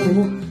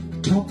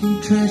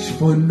 talking trash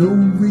for no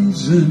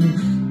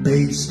reason,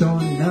 based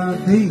on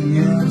nothing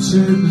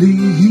absurdly.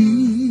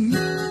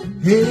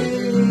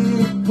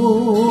 Hey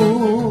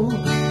ho,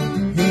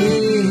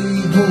 hey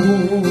ho,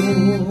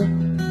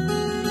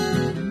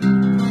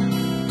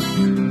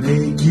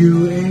 make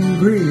you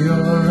angry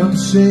or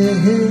upset.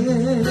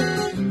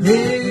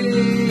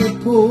 Hey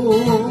ho,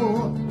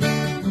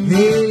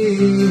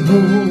 hey ho,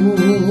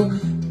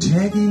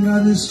 tagging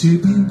others to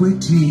be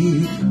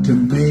witty, to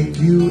make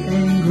you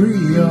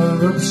angry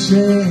or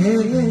upset.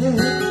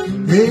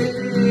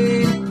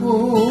 Hey ho,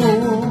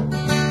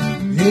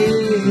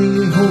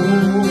 hey ho,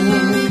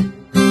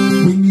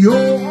 when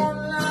you're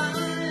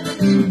online,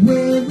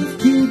 beware of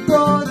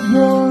keyboard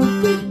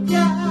warfare.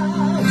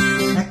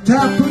 Act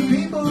up, put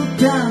people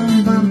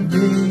down by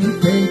making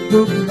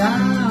Facebook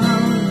loud.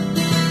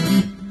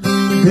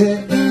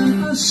 They're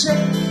in a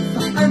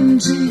safe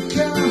and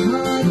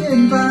secure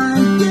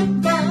environment.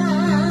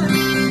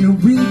 No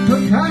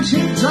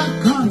repercussions or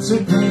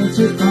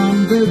consequences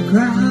from the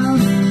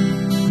ground.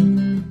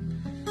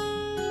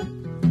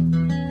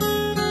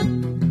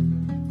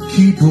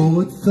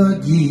 Keyboard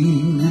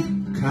thugging,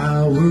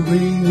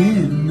 cowering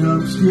in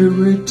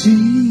obscurity.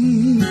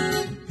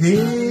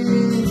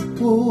 Hey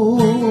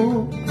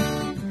ho,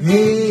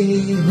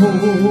 hey ho,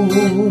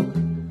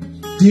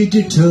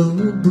 digital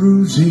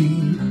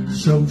bruising,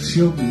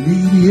 social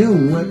media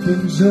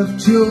weapons of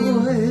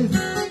choice.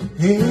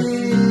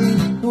 Hey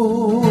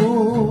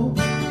ho,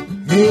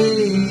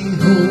 hey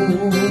ho,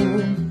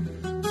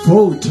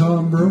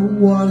 photon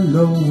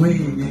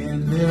wallowing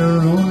in their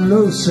own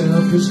low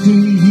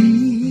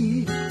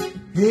self-esteem.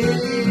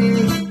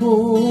 Hey ho,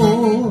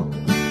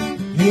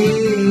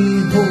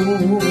 hey ho,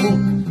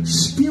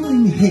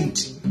 spewing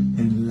hate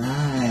and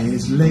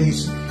lies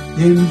laced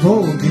in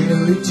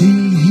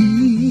vulgarity.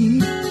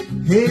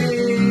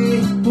 Hey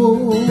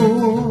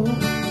ho,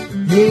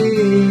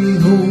 hey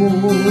ho,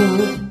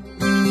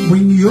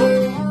 when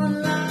you're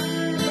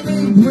online,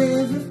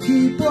 beware of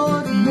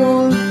keyboard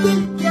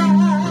warfare.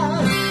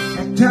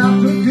 Act out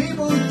for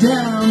people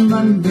down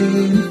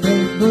Monday and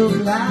Facebook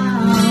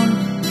loud.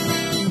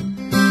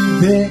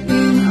 They're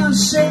in a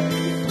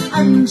safe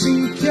and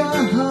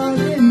secure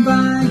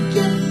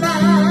environment.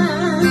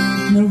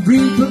 No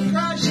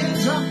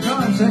repercussions or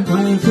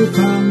consequences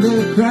from the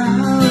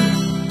crowd.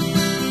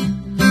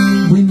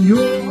 When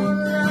you're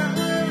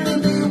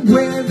around,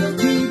 beware the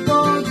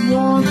keyboard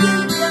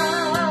warriors.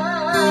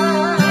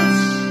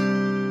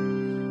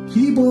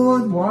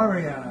 Keyboard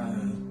warrior.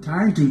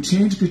 Time to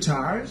change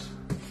guitars.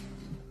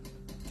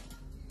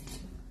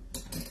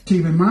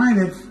 Keep in mind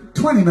that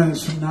 20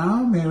 minutes from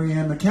now,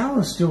 Marianne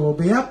McAllister will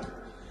be up,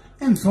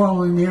 and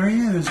following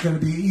Marianne is going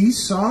to be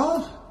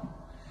Esau,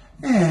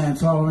 and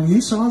following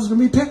Esau is going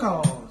to be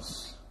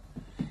Pickles.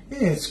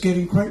 It's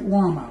getting quite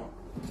warm out.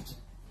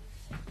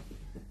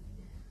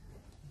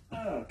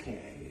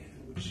 Okay.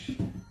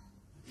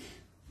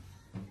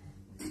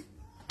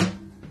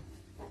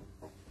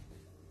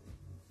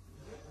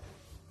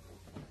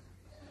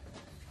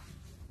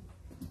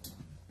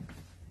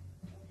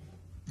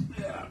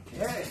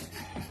 Okay.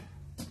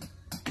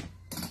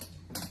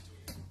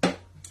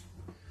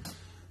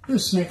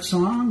 This next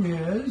song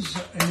is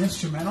an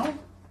instrumental.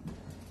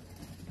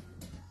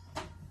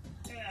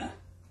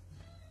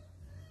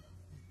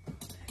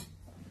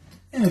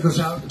 And it goes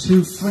out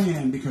to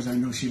Fran because I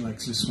know she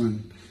likes this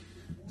one.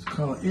 It's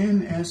called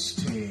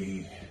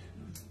NST.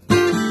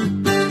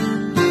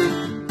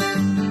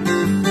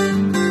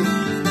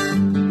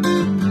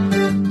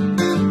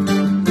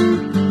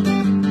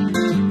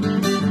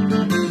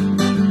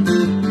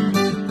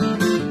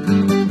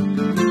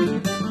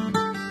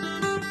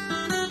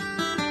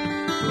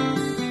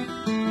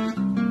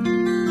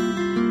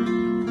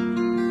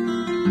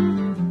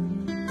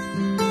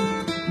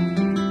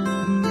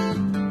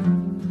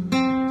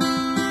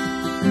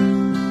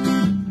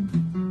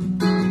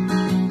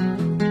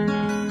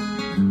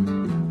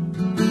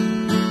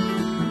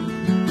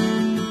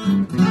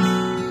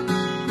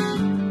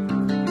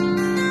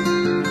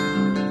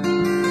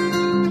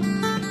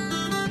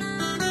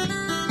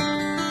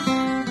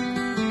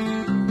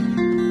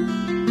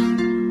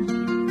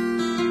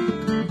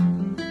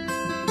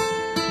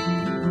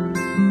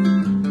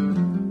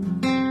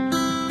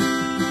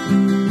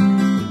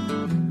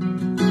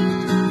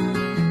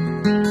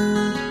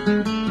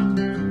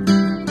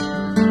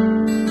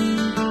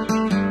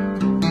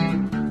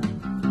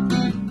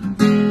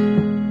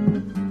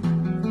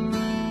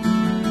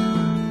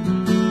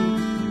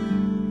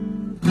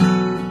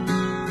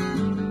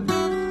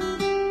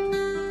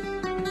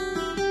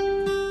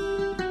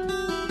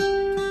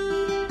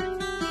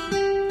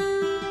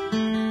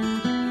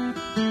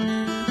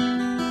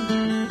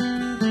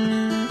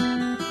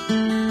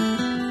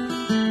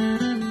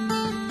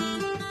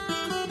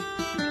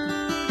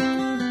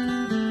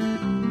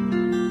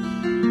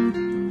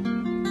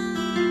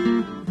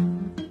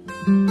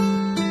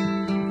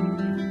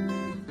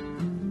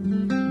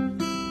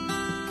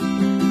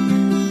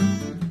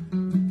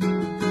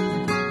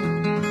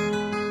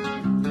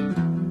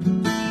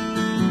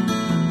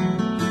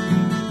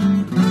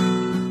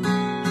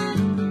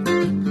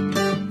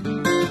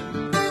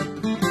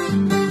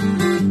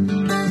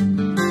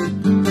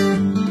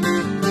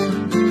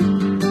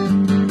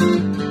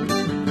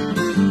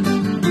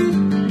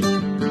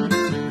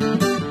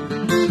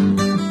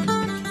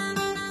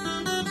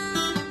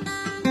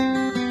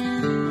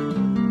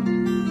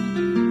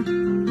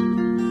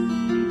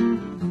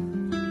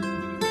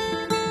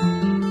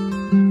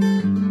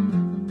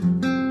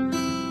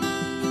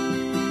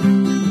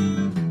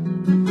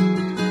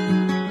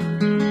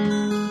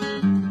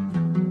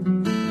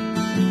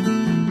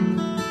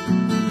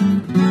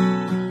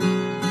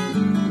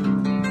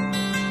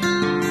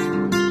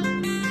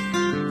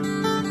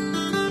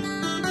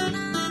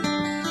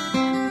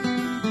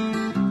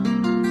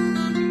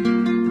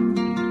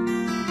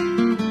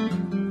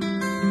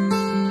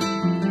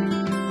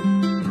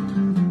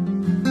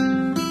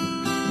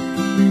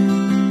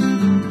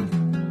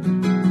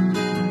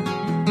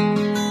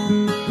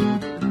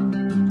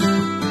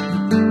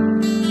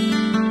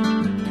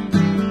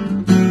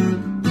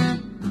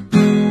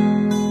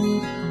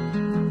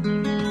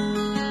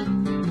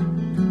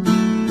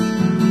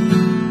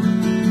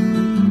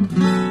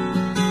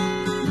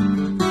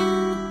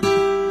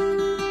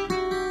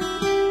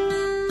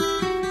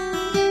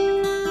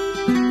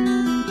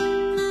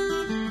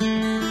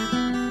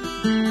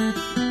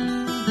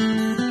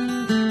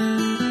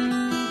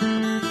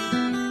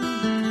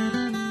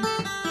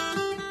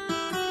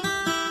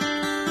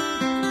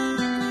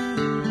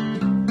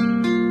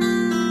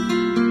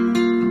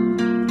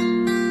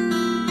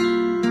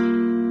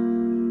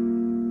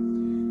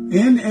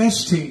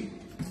 iced tea.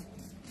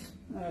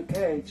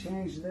 Okay,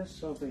 change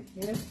this over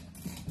here.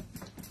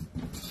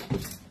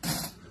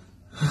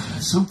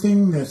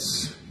 Something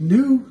that's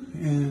new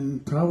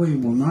and probably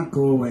will not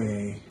go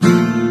away.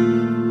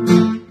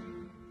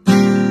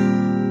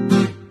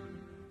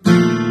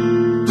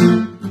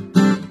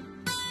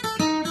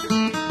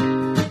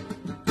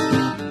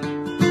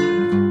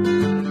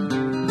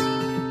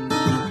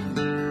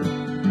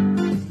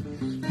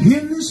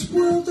 In this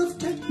world of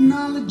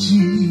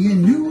technology, a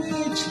new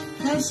age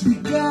has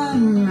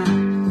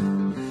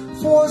begun.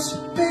 Force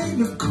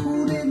made of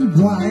coded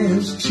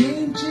wires,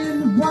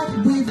 changing what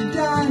we've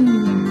done.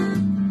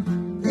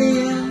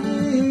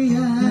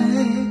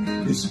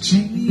 AI is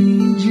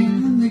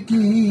changing the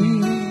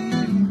game.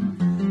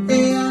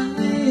 AI,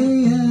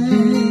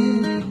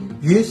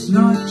 it's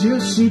not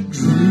just a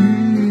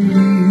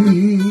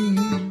dream.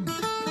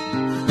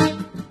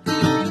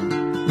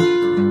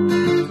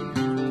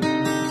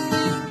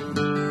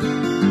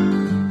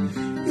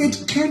 It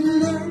can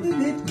learn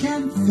and it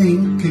can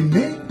think and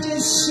make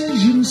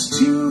decisions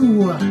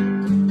too.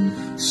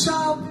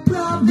 Solve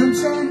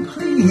problems and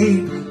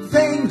create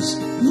things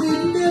we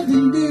never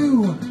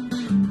knew.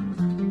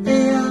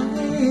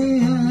 AI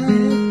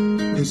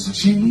is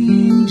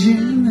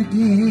changing the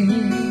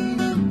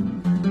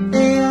game.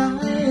 AI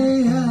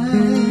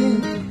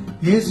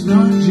is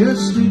not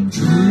just a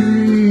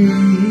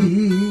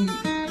dream.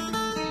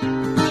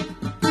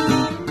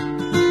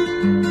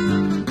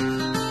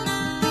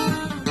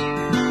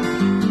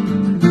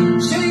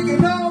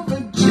 Taking over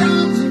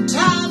jobs and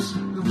tasks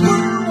the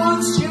world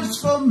wants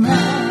just for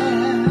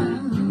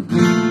man.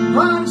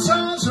 But it's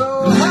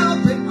also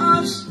helping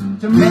us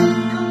to make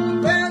a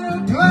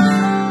better plan.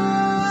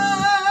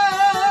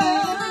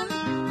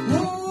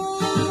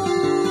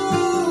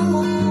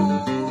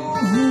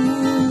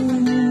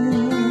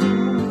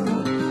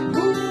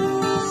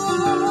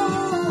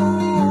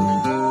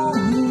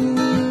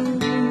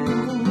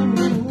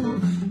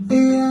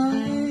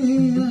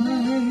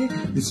 AI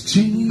is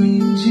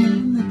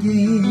changing the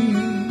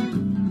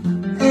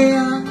game.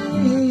 AI,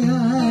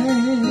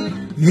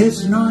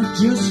 it's not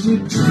just a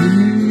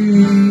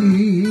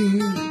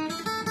dream.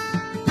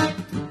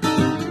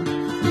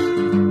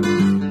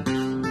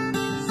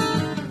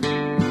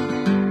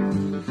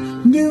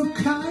 New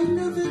kind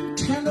of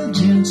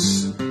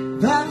intelligence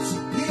that's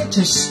here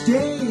to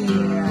stay.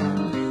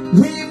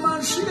 We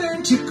must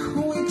learn to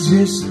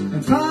coexist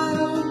and find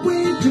a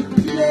way to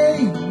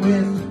play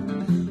with.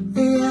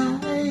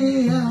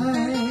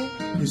 AI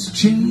is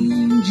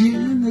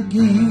changing the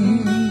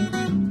game.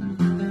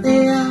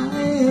 AI,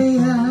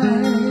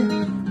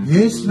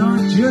 it's not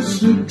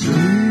just a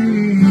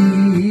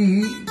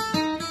dream.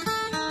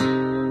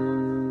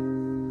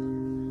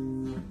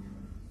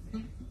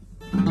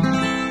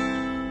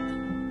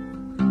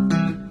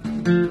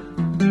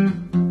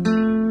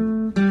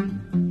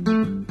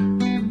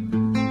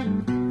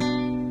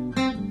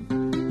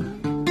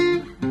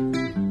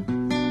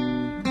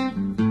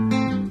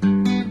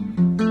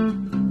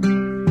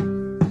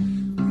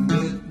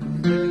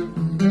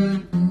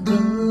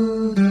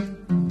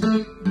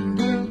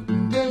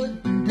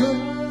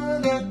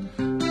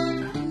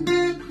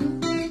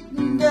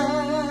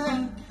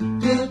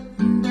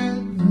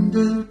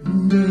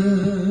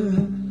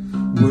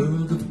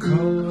 World of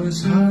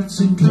colors, hearts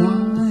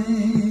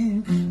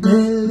entwined,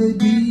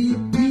 melody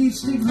of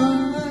peace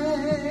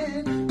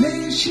divine,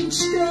 nations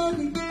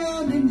standing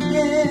hand in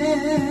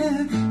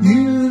hand,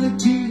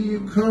 unity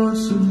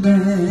across the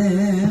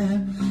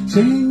land,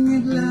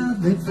 singing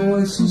loud, let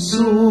voices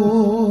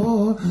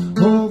soar,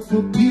 hope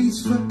for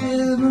peace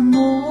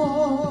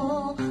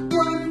forevermore.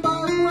 One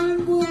by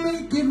one we'll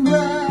make it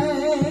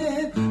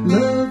right,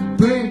 love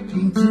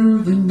breaking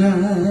through the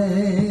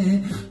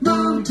night,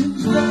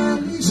 mountains,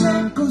 valleys,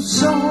 echo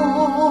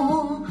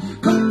song,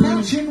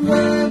 compassion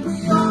where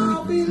we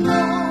all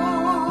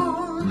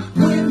belong,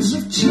 winds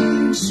of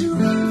change to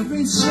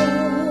every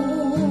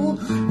soul,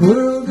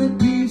 world at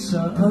peace,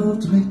 our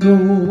ultimate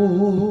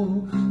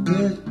goal.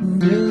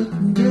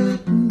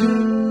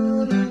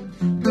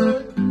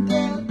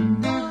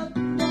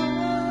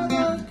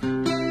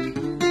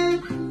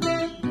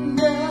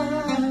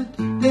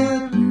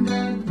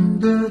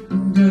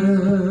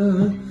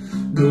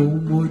 No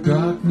more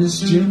darkness,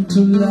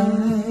 gentle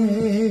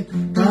light,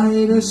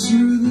 guide us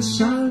through the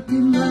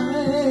darkened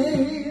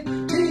night.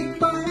 Take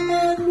my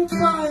hand, we'll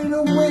find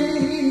a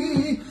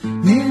way.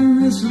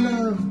 In this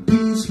love,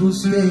 peace will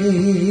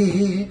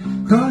stay.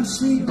 Cross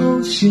the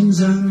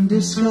oceans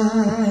under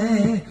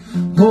sky,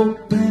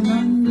 hope and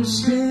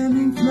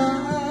understanding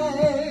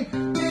fly.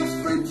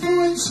 Different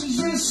voices,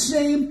 the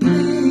same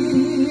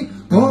plea,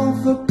 all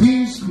for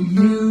peace for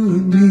you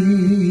and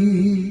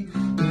me.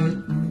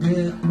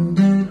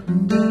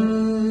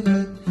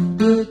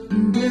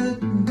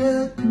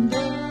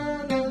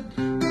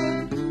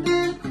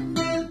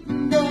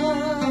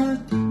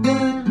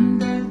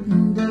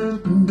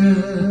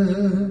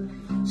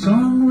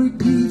 Song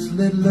repeats,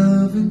 let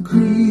love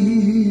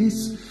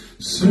increase,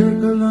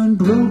 circle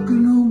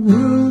unbroken, a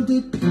world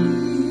at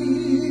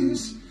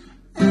peace.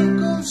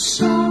 Echo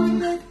song,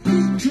 let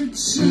hatred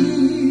cease.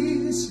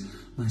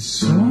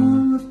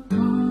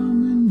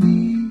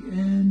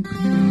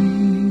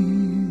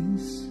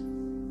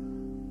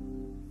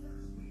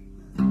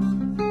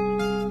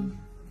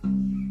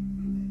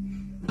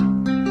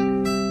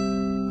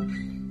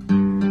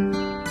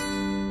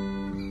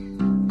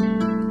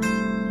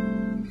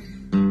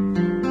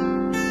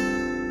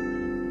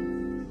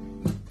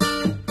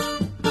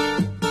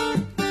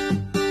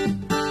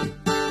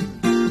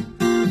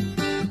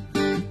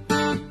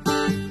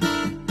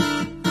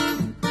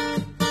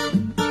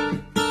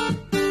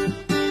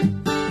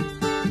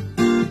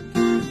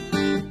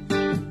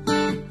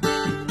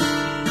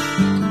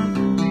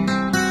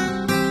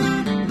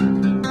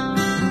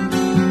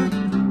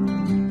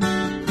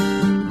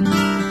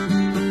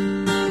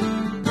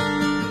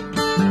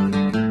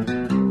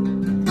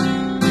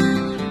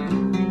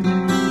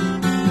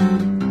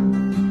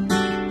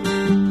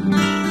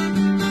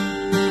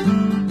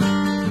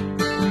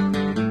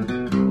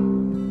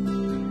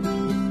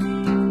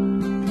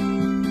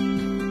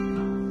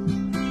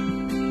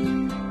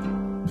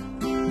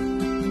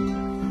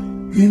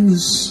 In the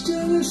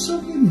stillness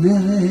of the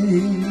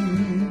night,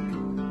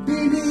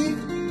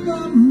 beneath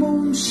the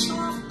moon's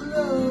soft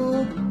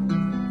glow,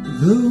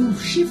 the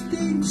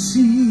shifting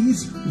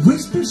seas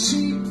whisper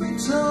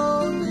secrets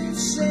only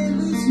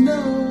sailors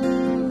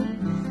know.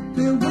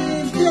 Their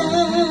waves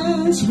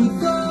dance with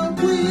the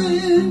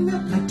wind,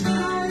 a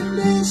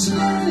timeless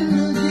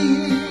melody,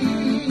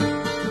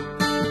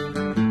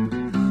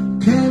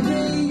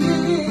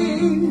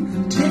 carrying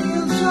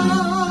tales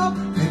of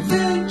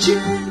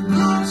adventure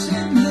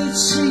crossing the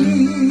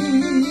sea.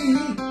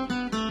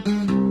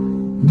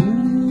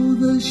 Oh,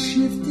 the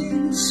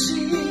shifting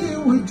sea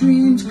where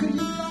dreams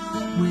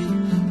collide with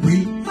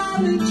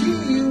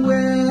reality,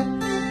 where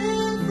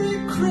every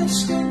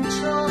crest and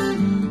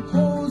trough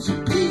holds a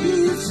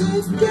piece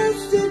of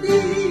destiny.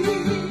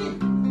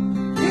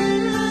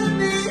 In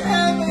the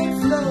ebb and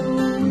flow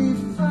we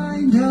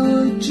find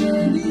our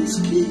journey's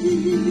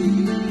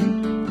key,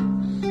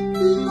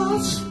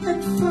 lost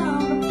and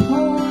found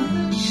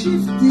upon the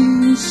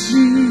shifting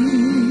sea.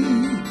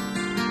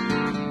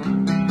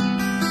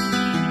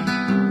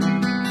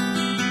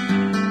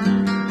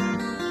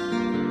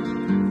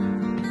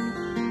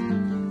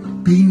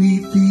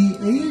 Beneath the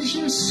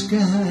azure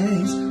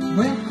skies,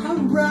 where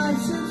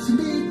horizons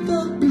meet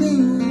the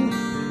blue,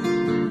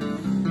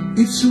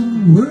 it's a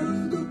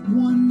world of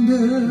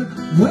wonder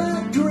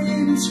where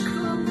dreams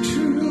come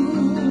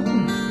true.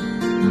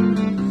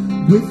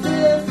 With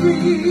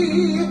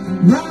every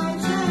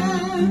rise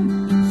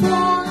and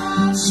fall,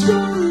 our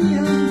story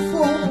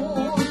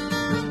unfolds.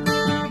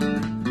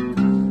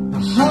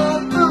 The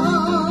heart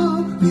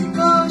of the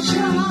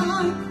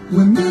ocean,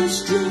 where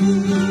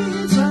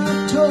mysteries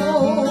are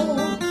told.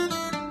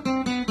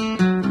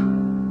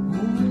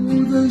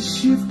 The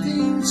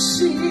shifting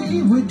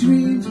sea where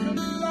dreams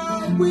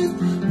collide with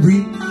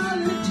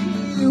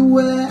reality,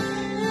 where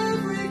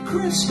every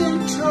crest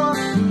and trough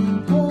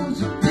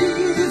holds a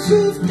piece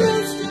of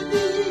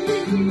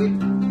destiny. In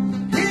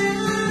the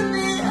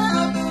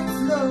ebb and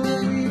flow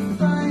we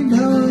find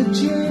our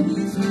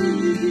journey's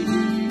key,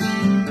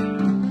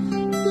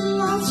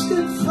 lost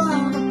and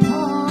found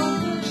upon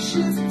the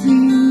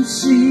shifting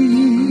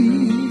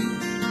sea.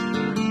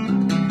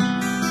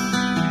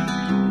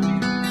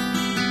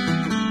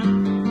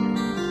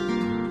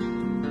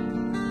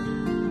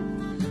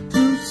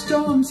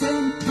 Storms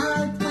and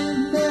tide will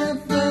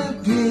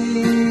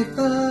navigate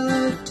the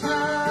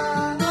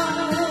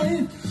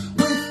tide.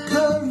 With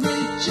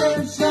courage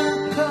as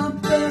our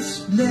compass,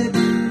 let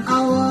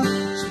our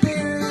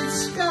spirits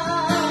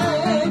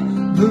guide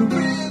the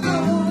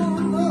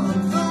rhythm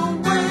of the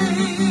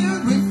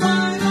wave. We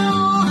find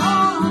our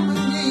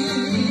harmony,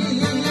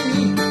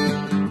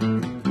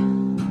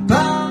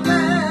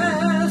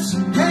 boundless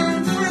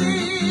and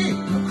free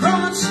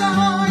across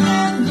our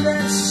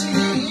endless sea.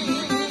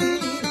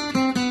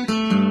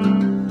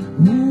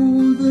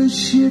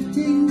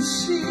 Shifting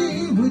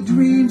sea where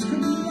dreams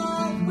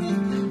collide with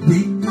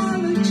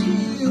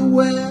reality,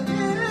 where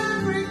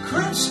every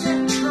crest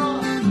and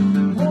trough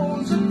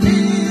holds a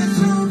piece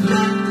of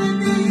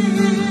destiny.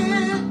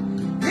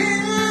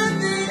 In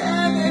the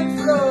ebb and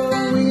flow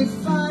we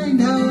find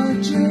our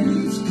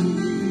journey's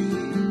key,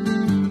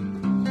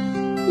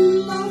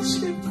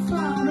 lost and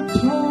found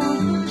upon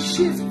the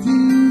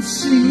shifting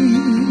sea.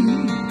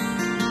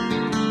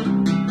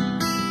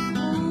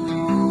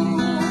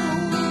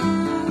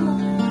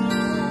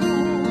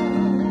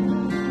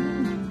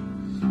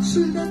 So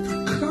let the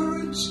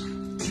currents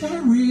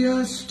carry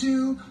us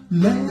to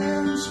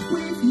lands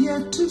we've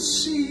yet to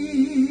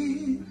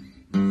see.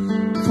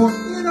 For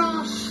in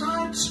our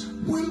hearts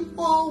we'll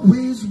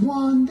always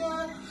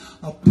wander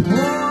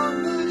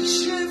upon the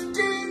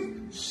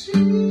shifting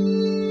sea.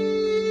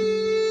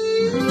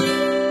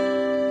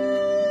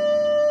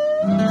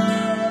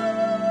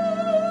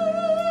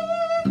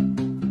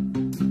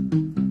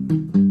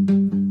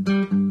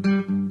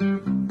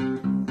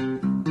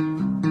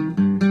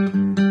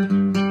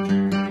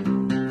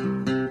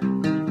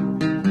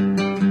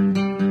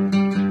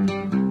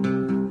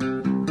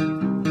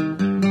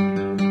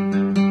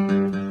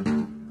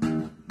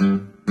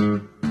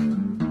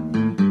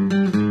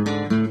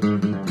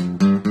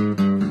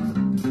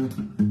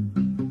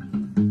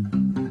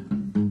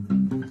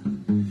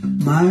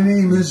 My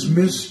name is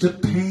Mr.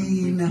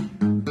 Pain.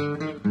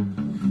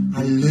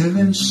 I live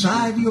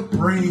inside your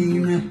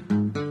brain.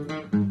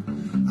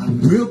 I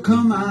will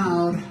come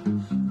out.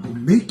 I'll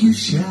make you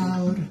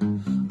shout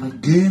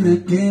again,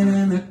 again,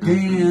 and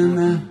again.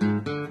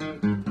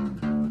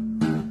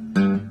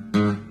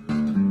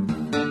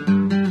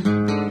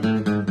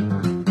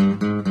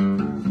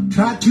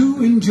 Try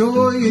to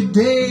enjoy your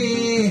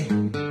day,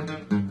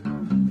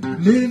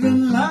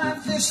 living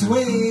life this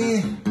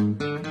way.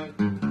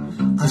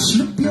 I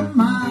slip your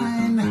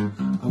mind,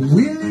 I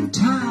will in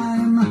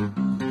time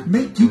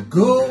make you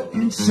go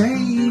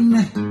insane.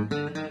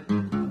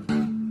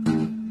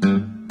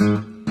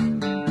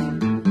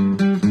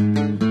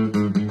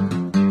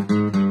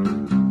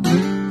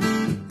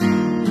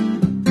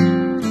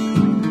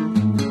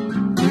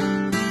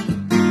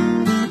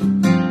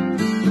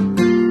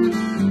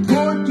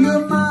 Put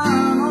your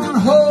mind on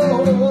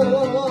hold.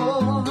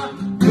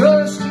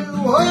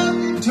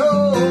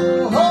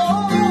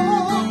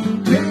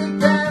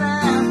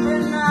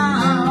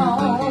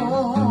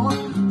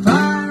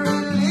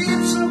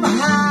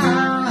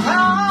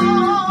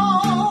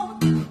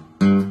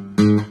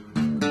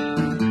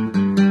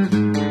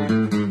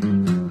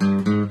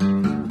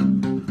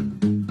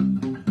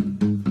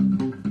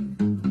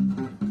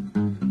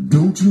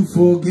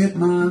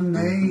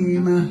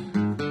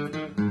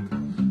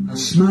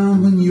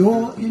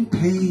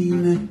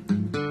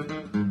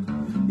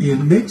 It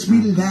makes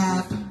me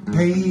laugh,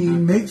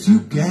 pain makes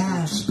you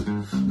gasp.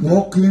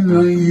 Walking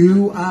like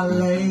you are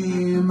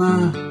lame.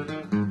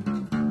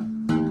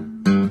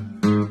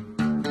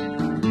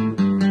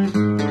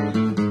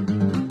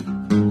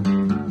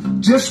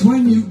 Just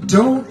when you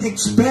don't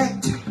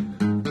expect,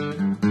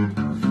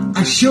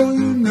 I show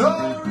you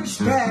no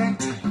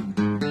respect.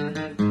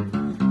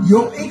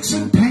 Your aches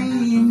and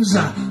pains,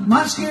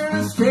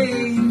 muscular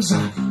veins,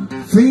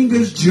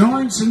 fingers,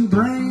 joints, and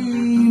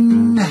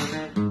brain.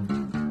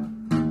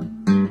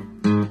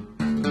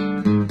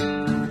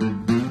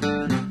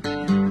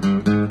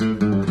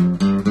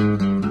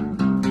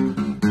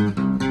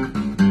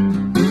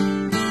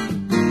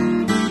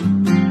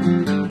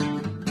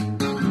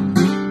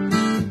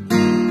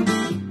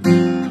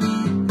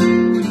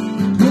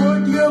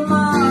 Put your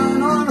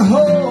mind on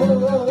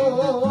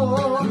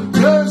hold,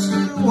 just do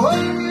what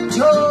you're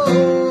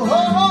told.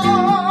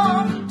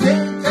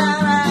 Take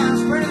that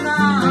aspirin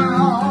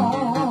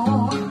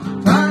now,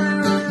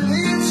 find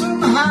relief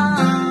somehow.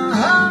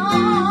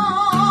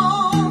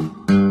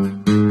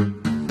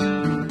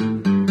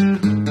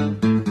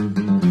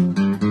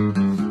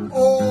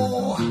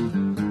 Oh,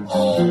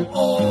 oh,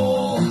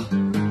 oh,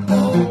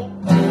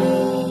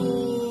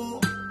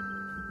 oh.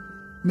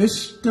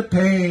 Mr.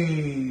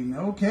 Payne.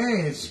 Okay,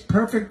 it's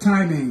perfect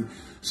timing.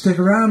 Stick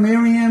around.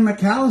 Mary Ann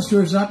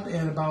McAllister is up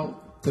in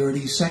about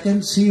 30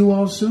 seconds. See you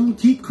all soon.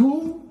 Keep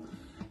cool.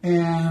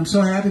 And I'm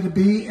so happy to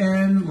be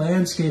in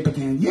landscape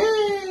again.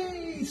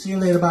 Yay! See you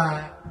later.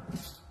 Bye.